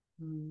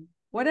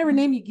 Whatever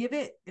name you give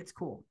it, it's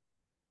cool.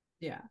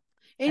 Yeah.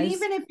 And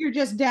even if you're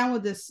just down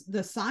with this,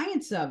 the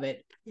science of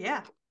it,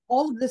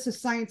 all of this is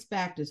science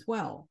backed as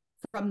well,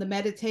 from the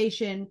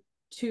meditation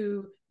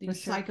to the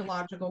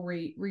psychological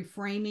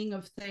reframing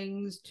of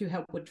things to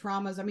help with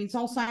traumas. I mean, it's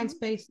all science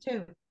based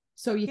too.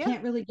 So you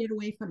can't really get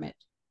away from it,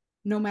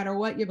 no matter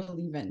what you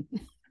believe in.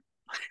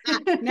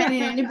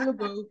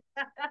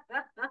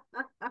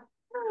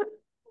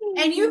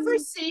 And you've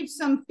received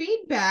some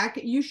feedback.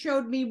 You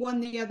showed me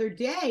one the other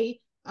day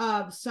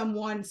of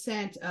someone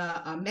sent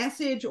a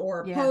message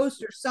or a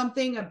post or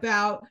something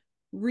about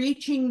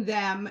reaching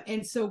them,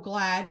 and so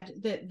glad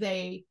that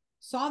they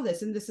saw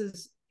this. And this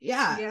is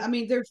I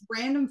mean, there's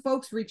random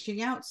folks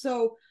reaching out,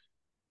 so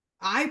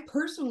I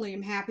personally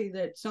am happy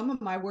that some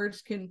of my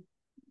words can,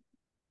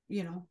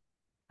 you know,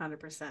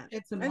 100%.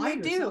 It's some and they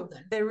do.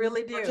 They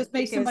really do. Or just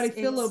make somebody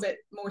feel a little bit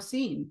more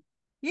seen.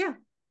 Yeah.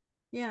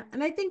 Yeah.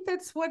 And I think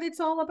that's what it's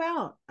all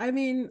about. I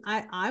mean,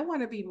 I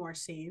want to be more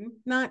seen.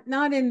 Not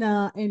in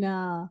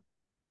a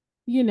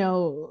you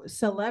know,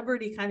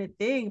 celebrity kind of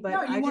thing, but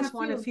I just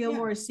want to feel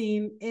more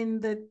seen in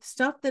the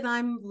stuff that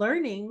I'm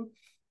learning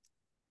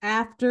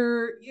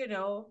after, you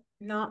know,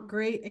 not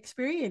great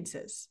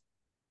experiences.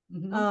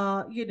 You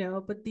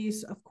know, but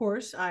these, of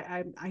course,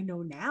 I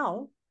know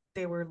now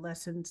they were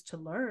lessons to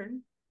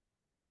learn.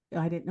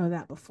 I didn't know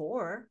that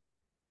before.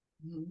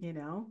 You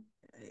know,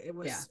 it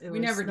was it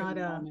was never not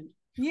a moment.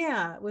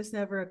 It was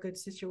never a good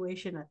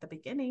situation at the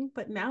beginning,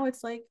 but now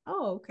it's like,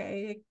 oh,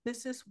 okay,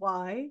 this is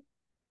why,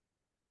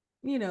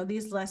 you know,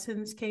 these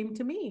lessons came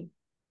to me.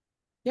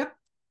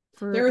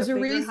 There is a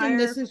reason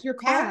this is your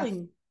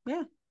calling.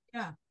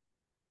 Path.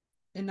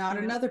 And not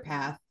another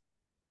path,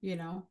 you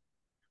know.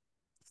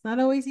 It's not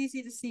always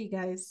easy to see,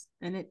 guys,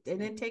 and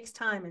it takes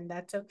time, and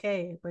that's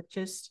okay. But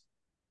just,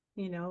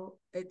 you know,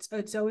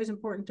 it's always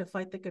important to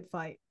fight the good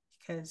fight,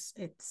 because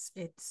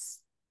it's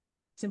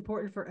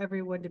important for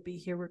everyone to be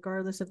here,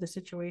 regardless of the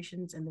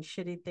situations and the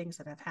shitty things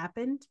that have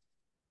happened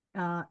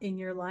in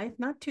your life.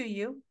 Not to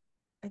you.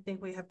 I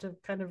think we have to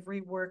kind of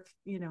rework,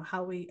 you know,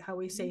 how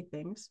we say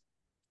things,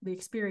 the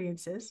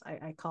experiences.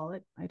 I call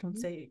it. I don't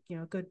say, you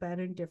know, good, bad,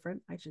 and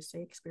different. I just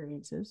say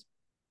experiences.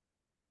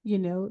 You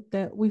know,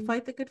 that we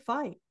fight the good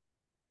fight.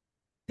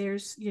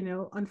 There's, you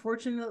know,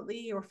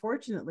 unfortunately or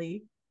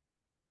fortunately,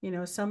 you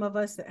know, some of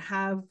us that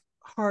have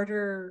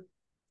harder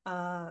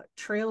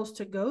trails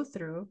to go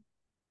through,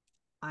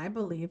 I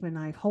believe, and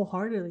I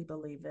wholeheartedly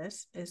believe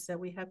this, is that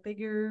we have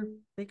bigger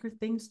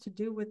things to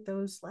do with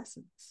those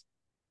lessons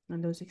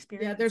and those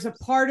experiences. Yeah, there's a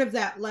part of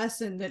that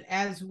lesson that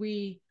as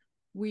we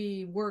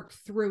work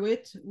through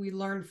it, we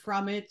learn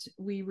from it,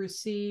 we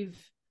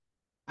receive,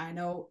 I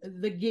know,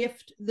 the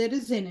gift that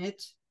is in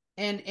it,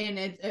 and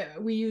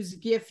we use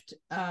gift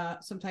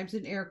sometimes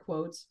in air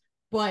quotes,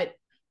 but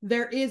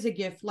there is a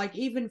gift, like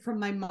even from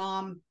my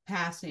mom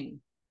passing.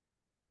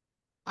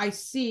 I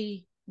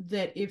see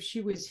that if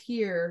she was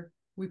here,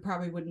 we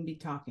probably wouldn't be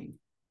talking.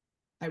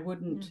 I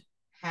wouldn't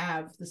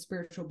have the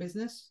spiritual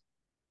business.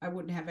 I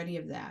wouldn't have any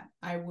of that.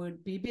 I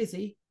would be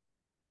busy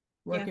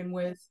working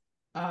with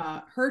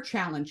her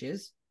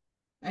challenges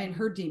and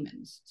her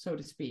demons, so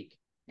to speak,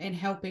 and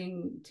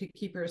helping to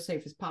keep her as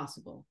safe as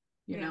possible,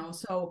 you know?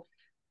 So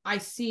I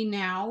see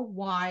now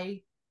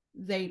why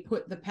they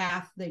put the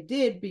path they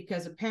did,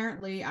 because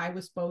apparently I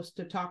was supposed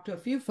to talk to a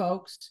few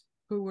folks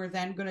who were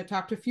then going to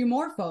talk to a few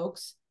more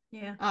folks.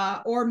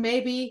 Or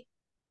maybe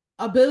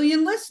a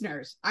billion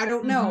listeners. I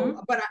don't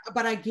know,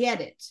 but I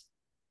get it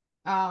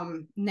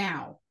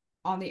now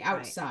on the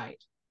outside,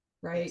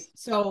 right? Yes.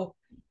 So,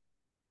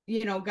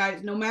 you know,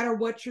 guys, no matter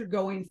what you're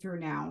going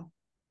through now,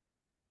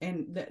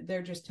 and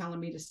they're just telling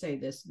me to say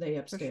this, they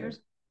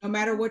upstairs, no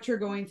matter what you're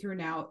going through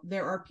now,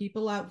 there are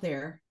people out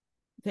there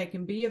that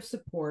can be of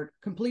support,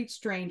 complete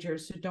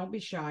strangers, so don't be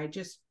shy.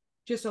 Just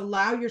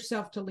allow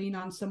yourself to lean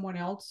on someone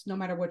else, no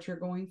matter what you're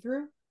going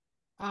through.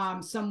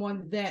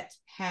 Someone that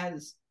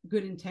has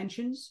good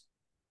intentions,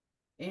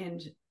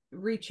 and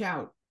reach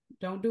out.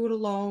 Don't do it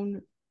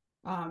alone.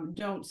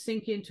 Don't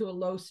sink into a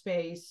low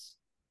space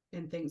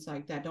and things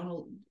like that.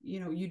 Don't,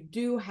 you know, you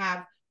do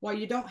have, while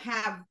you don't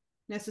have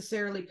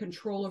necessarily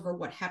control over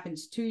what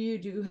happens to you,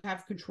 do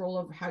have control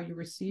over how you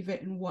receive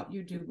it and what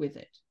you do with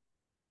it.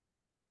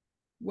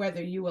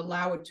 Whether you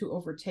allow it to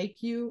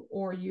overtake you,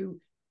 or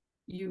you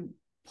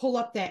pull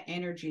up that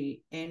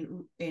energy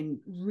and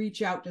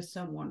reach out to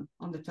someone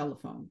on the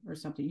telephone or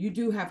something. You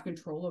do have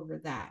control over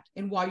that.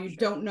 And while you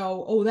don't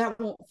know, oh, that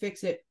won't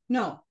fix it.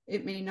 No,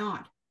 it may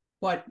not,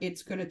 but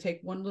it's going to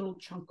take one little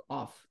chunk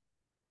off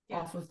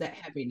of that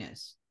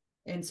heaviness.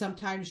 And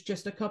sometimes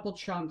just a couple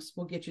chunks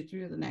will get you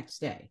through the next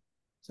day,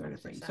 sort of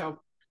thing. So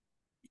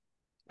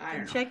I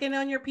don't know. Check in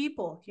on your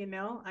people. You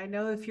know, I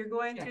know if you're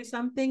going through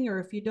something, or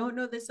if you don't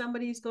know that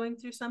somebody's going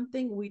through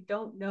something, we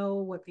don't know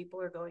what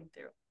people are going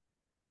through.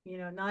 You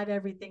know, not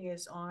everything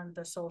is on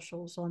the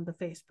socials, on the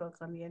Facebook,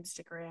 on the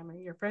Instagram, and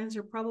your friends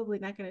are probably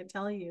not going to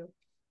tell you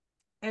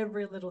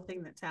every little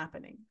thing that's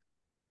happening,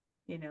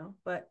 you know,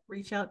 but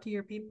reach out to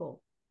your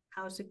people.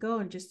 How's it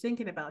going? Just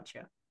thinking about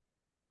you.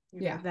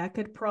 You know, that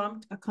could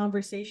prompt a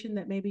conversation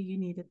that maybe you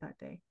needed that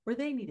day, or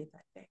they needed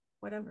that day,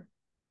 whatever.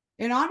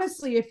 And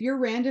honestly, if you're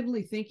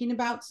randomly thinking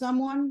about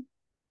someone,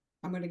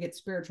 I'm going to get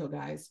spiritual,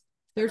 guys.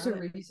 There's a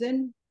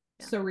reason.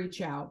 So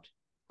reach out.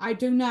 I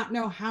do not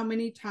know how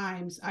many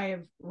times I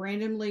have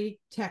randomly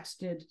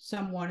texted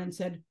someone and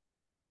said,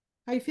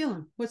 how you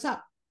feeling? What's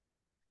up?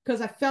 Because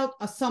I felt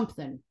a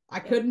something. I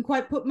couldn't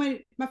quite put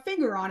my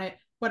finger on it,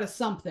 but a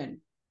something.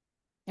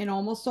 And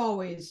almost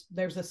always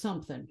there's a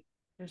something.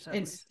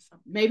 And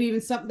maybe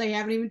even something they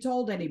haven't even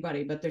told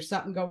anybody, but there's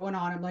something going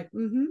on. I'm like,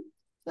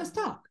 let's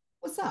talk.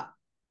 What's up?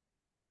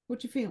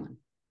 What you feeling?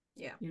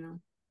 Yeah. You know?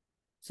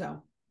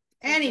 So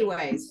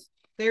anyways,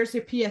 there's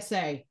your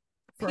PSA.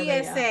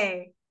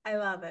 PSA. I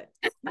love it.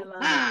 I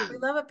love it. We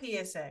love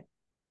a PSA.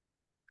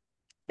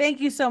 Thank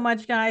you so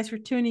much, guys, for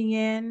tuning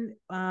in.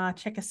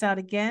 Check us out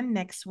again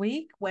next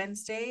week,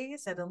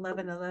 Wednesdays at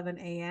 11:11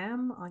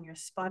 a.m. on your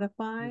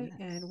Spotify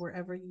and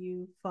wherever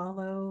you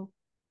follow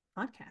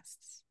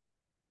podcasts.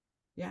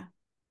 Yeah.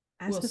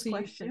 Ask us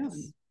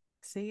questions.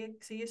 See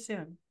you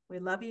soon. We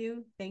love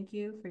you. Thank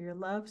you for your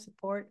love,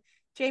 support.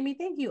 Jamie,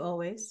 thank you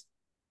always.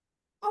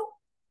 Oh,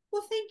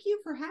 well, thank you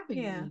for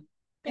having me.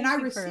 And I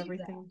receive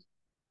everything.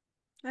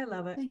 That. I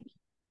love it. Thank you.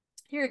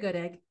 You're a good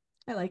egg.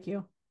 I like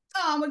you.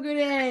 Oh, I'm a good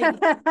egg.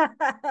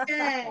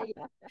 Yay.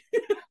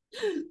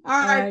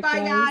 All right. Bye,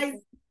 guys.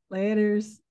 Laters.